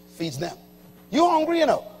feeds them. You're hungry, you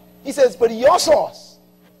know. He says, but your source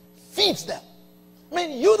feeds them. I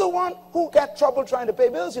mean, you're the one who got trouble trying to pay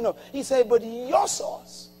bills, you know. He said, but your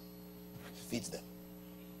source feeds them.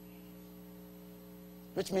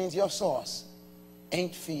 Which means your source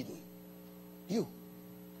ain't feeding you.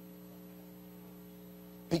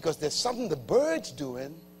 Because there's something the bird's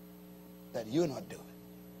doing that you're not doing.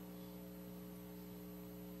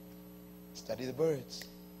 Study the birds.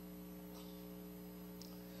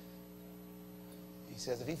 He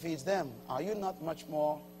says, if he feeds them, are you not much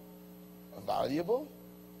more valuable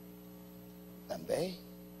than they?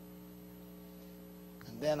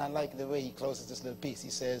 And then I like the way he closes this little piece. He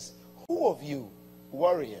says, who of you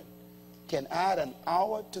worrying can add an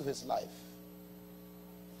hour to his life?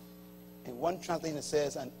 In one translation it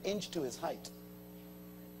says an inch to his height.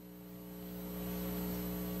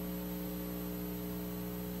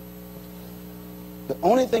 The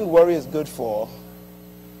only thing worry is good for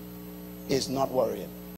is not worrying.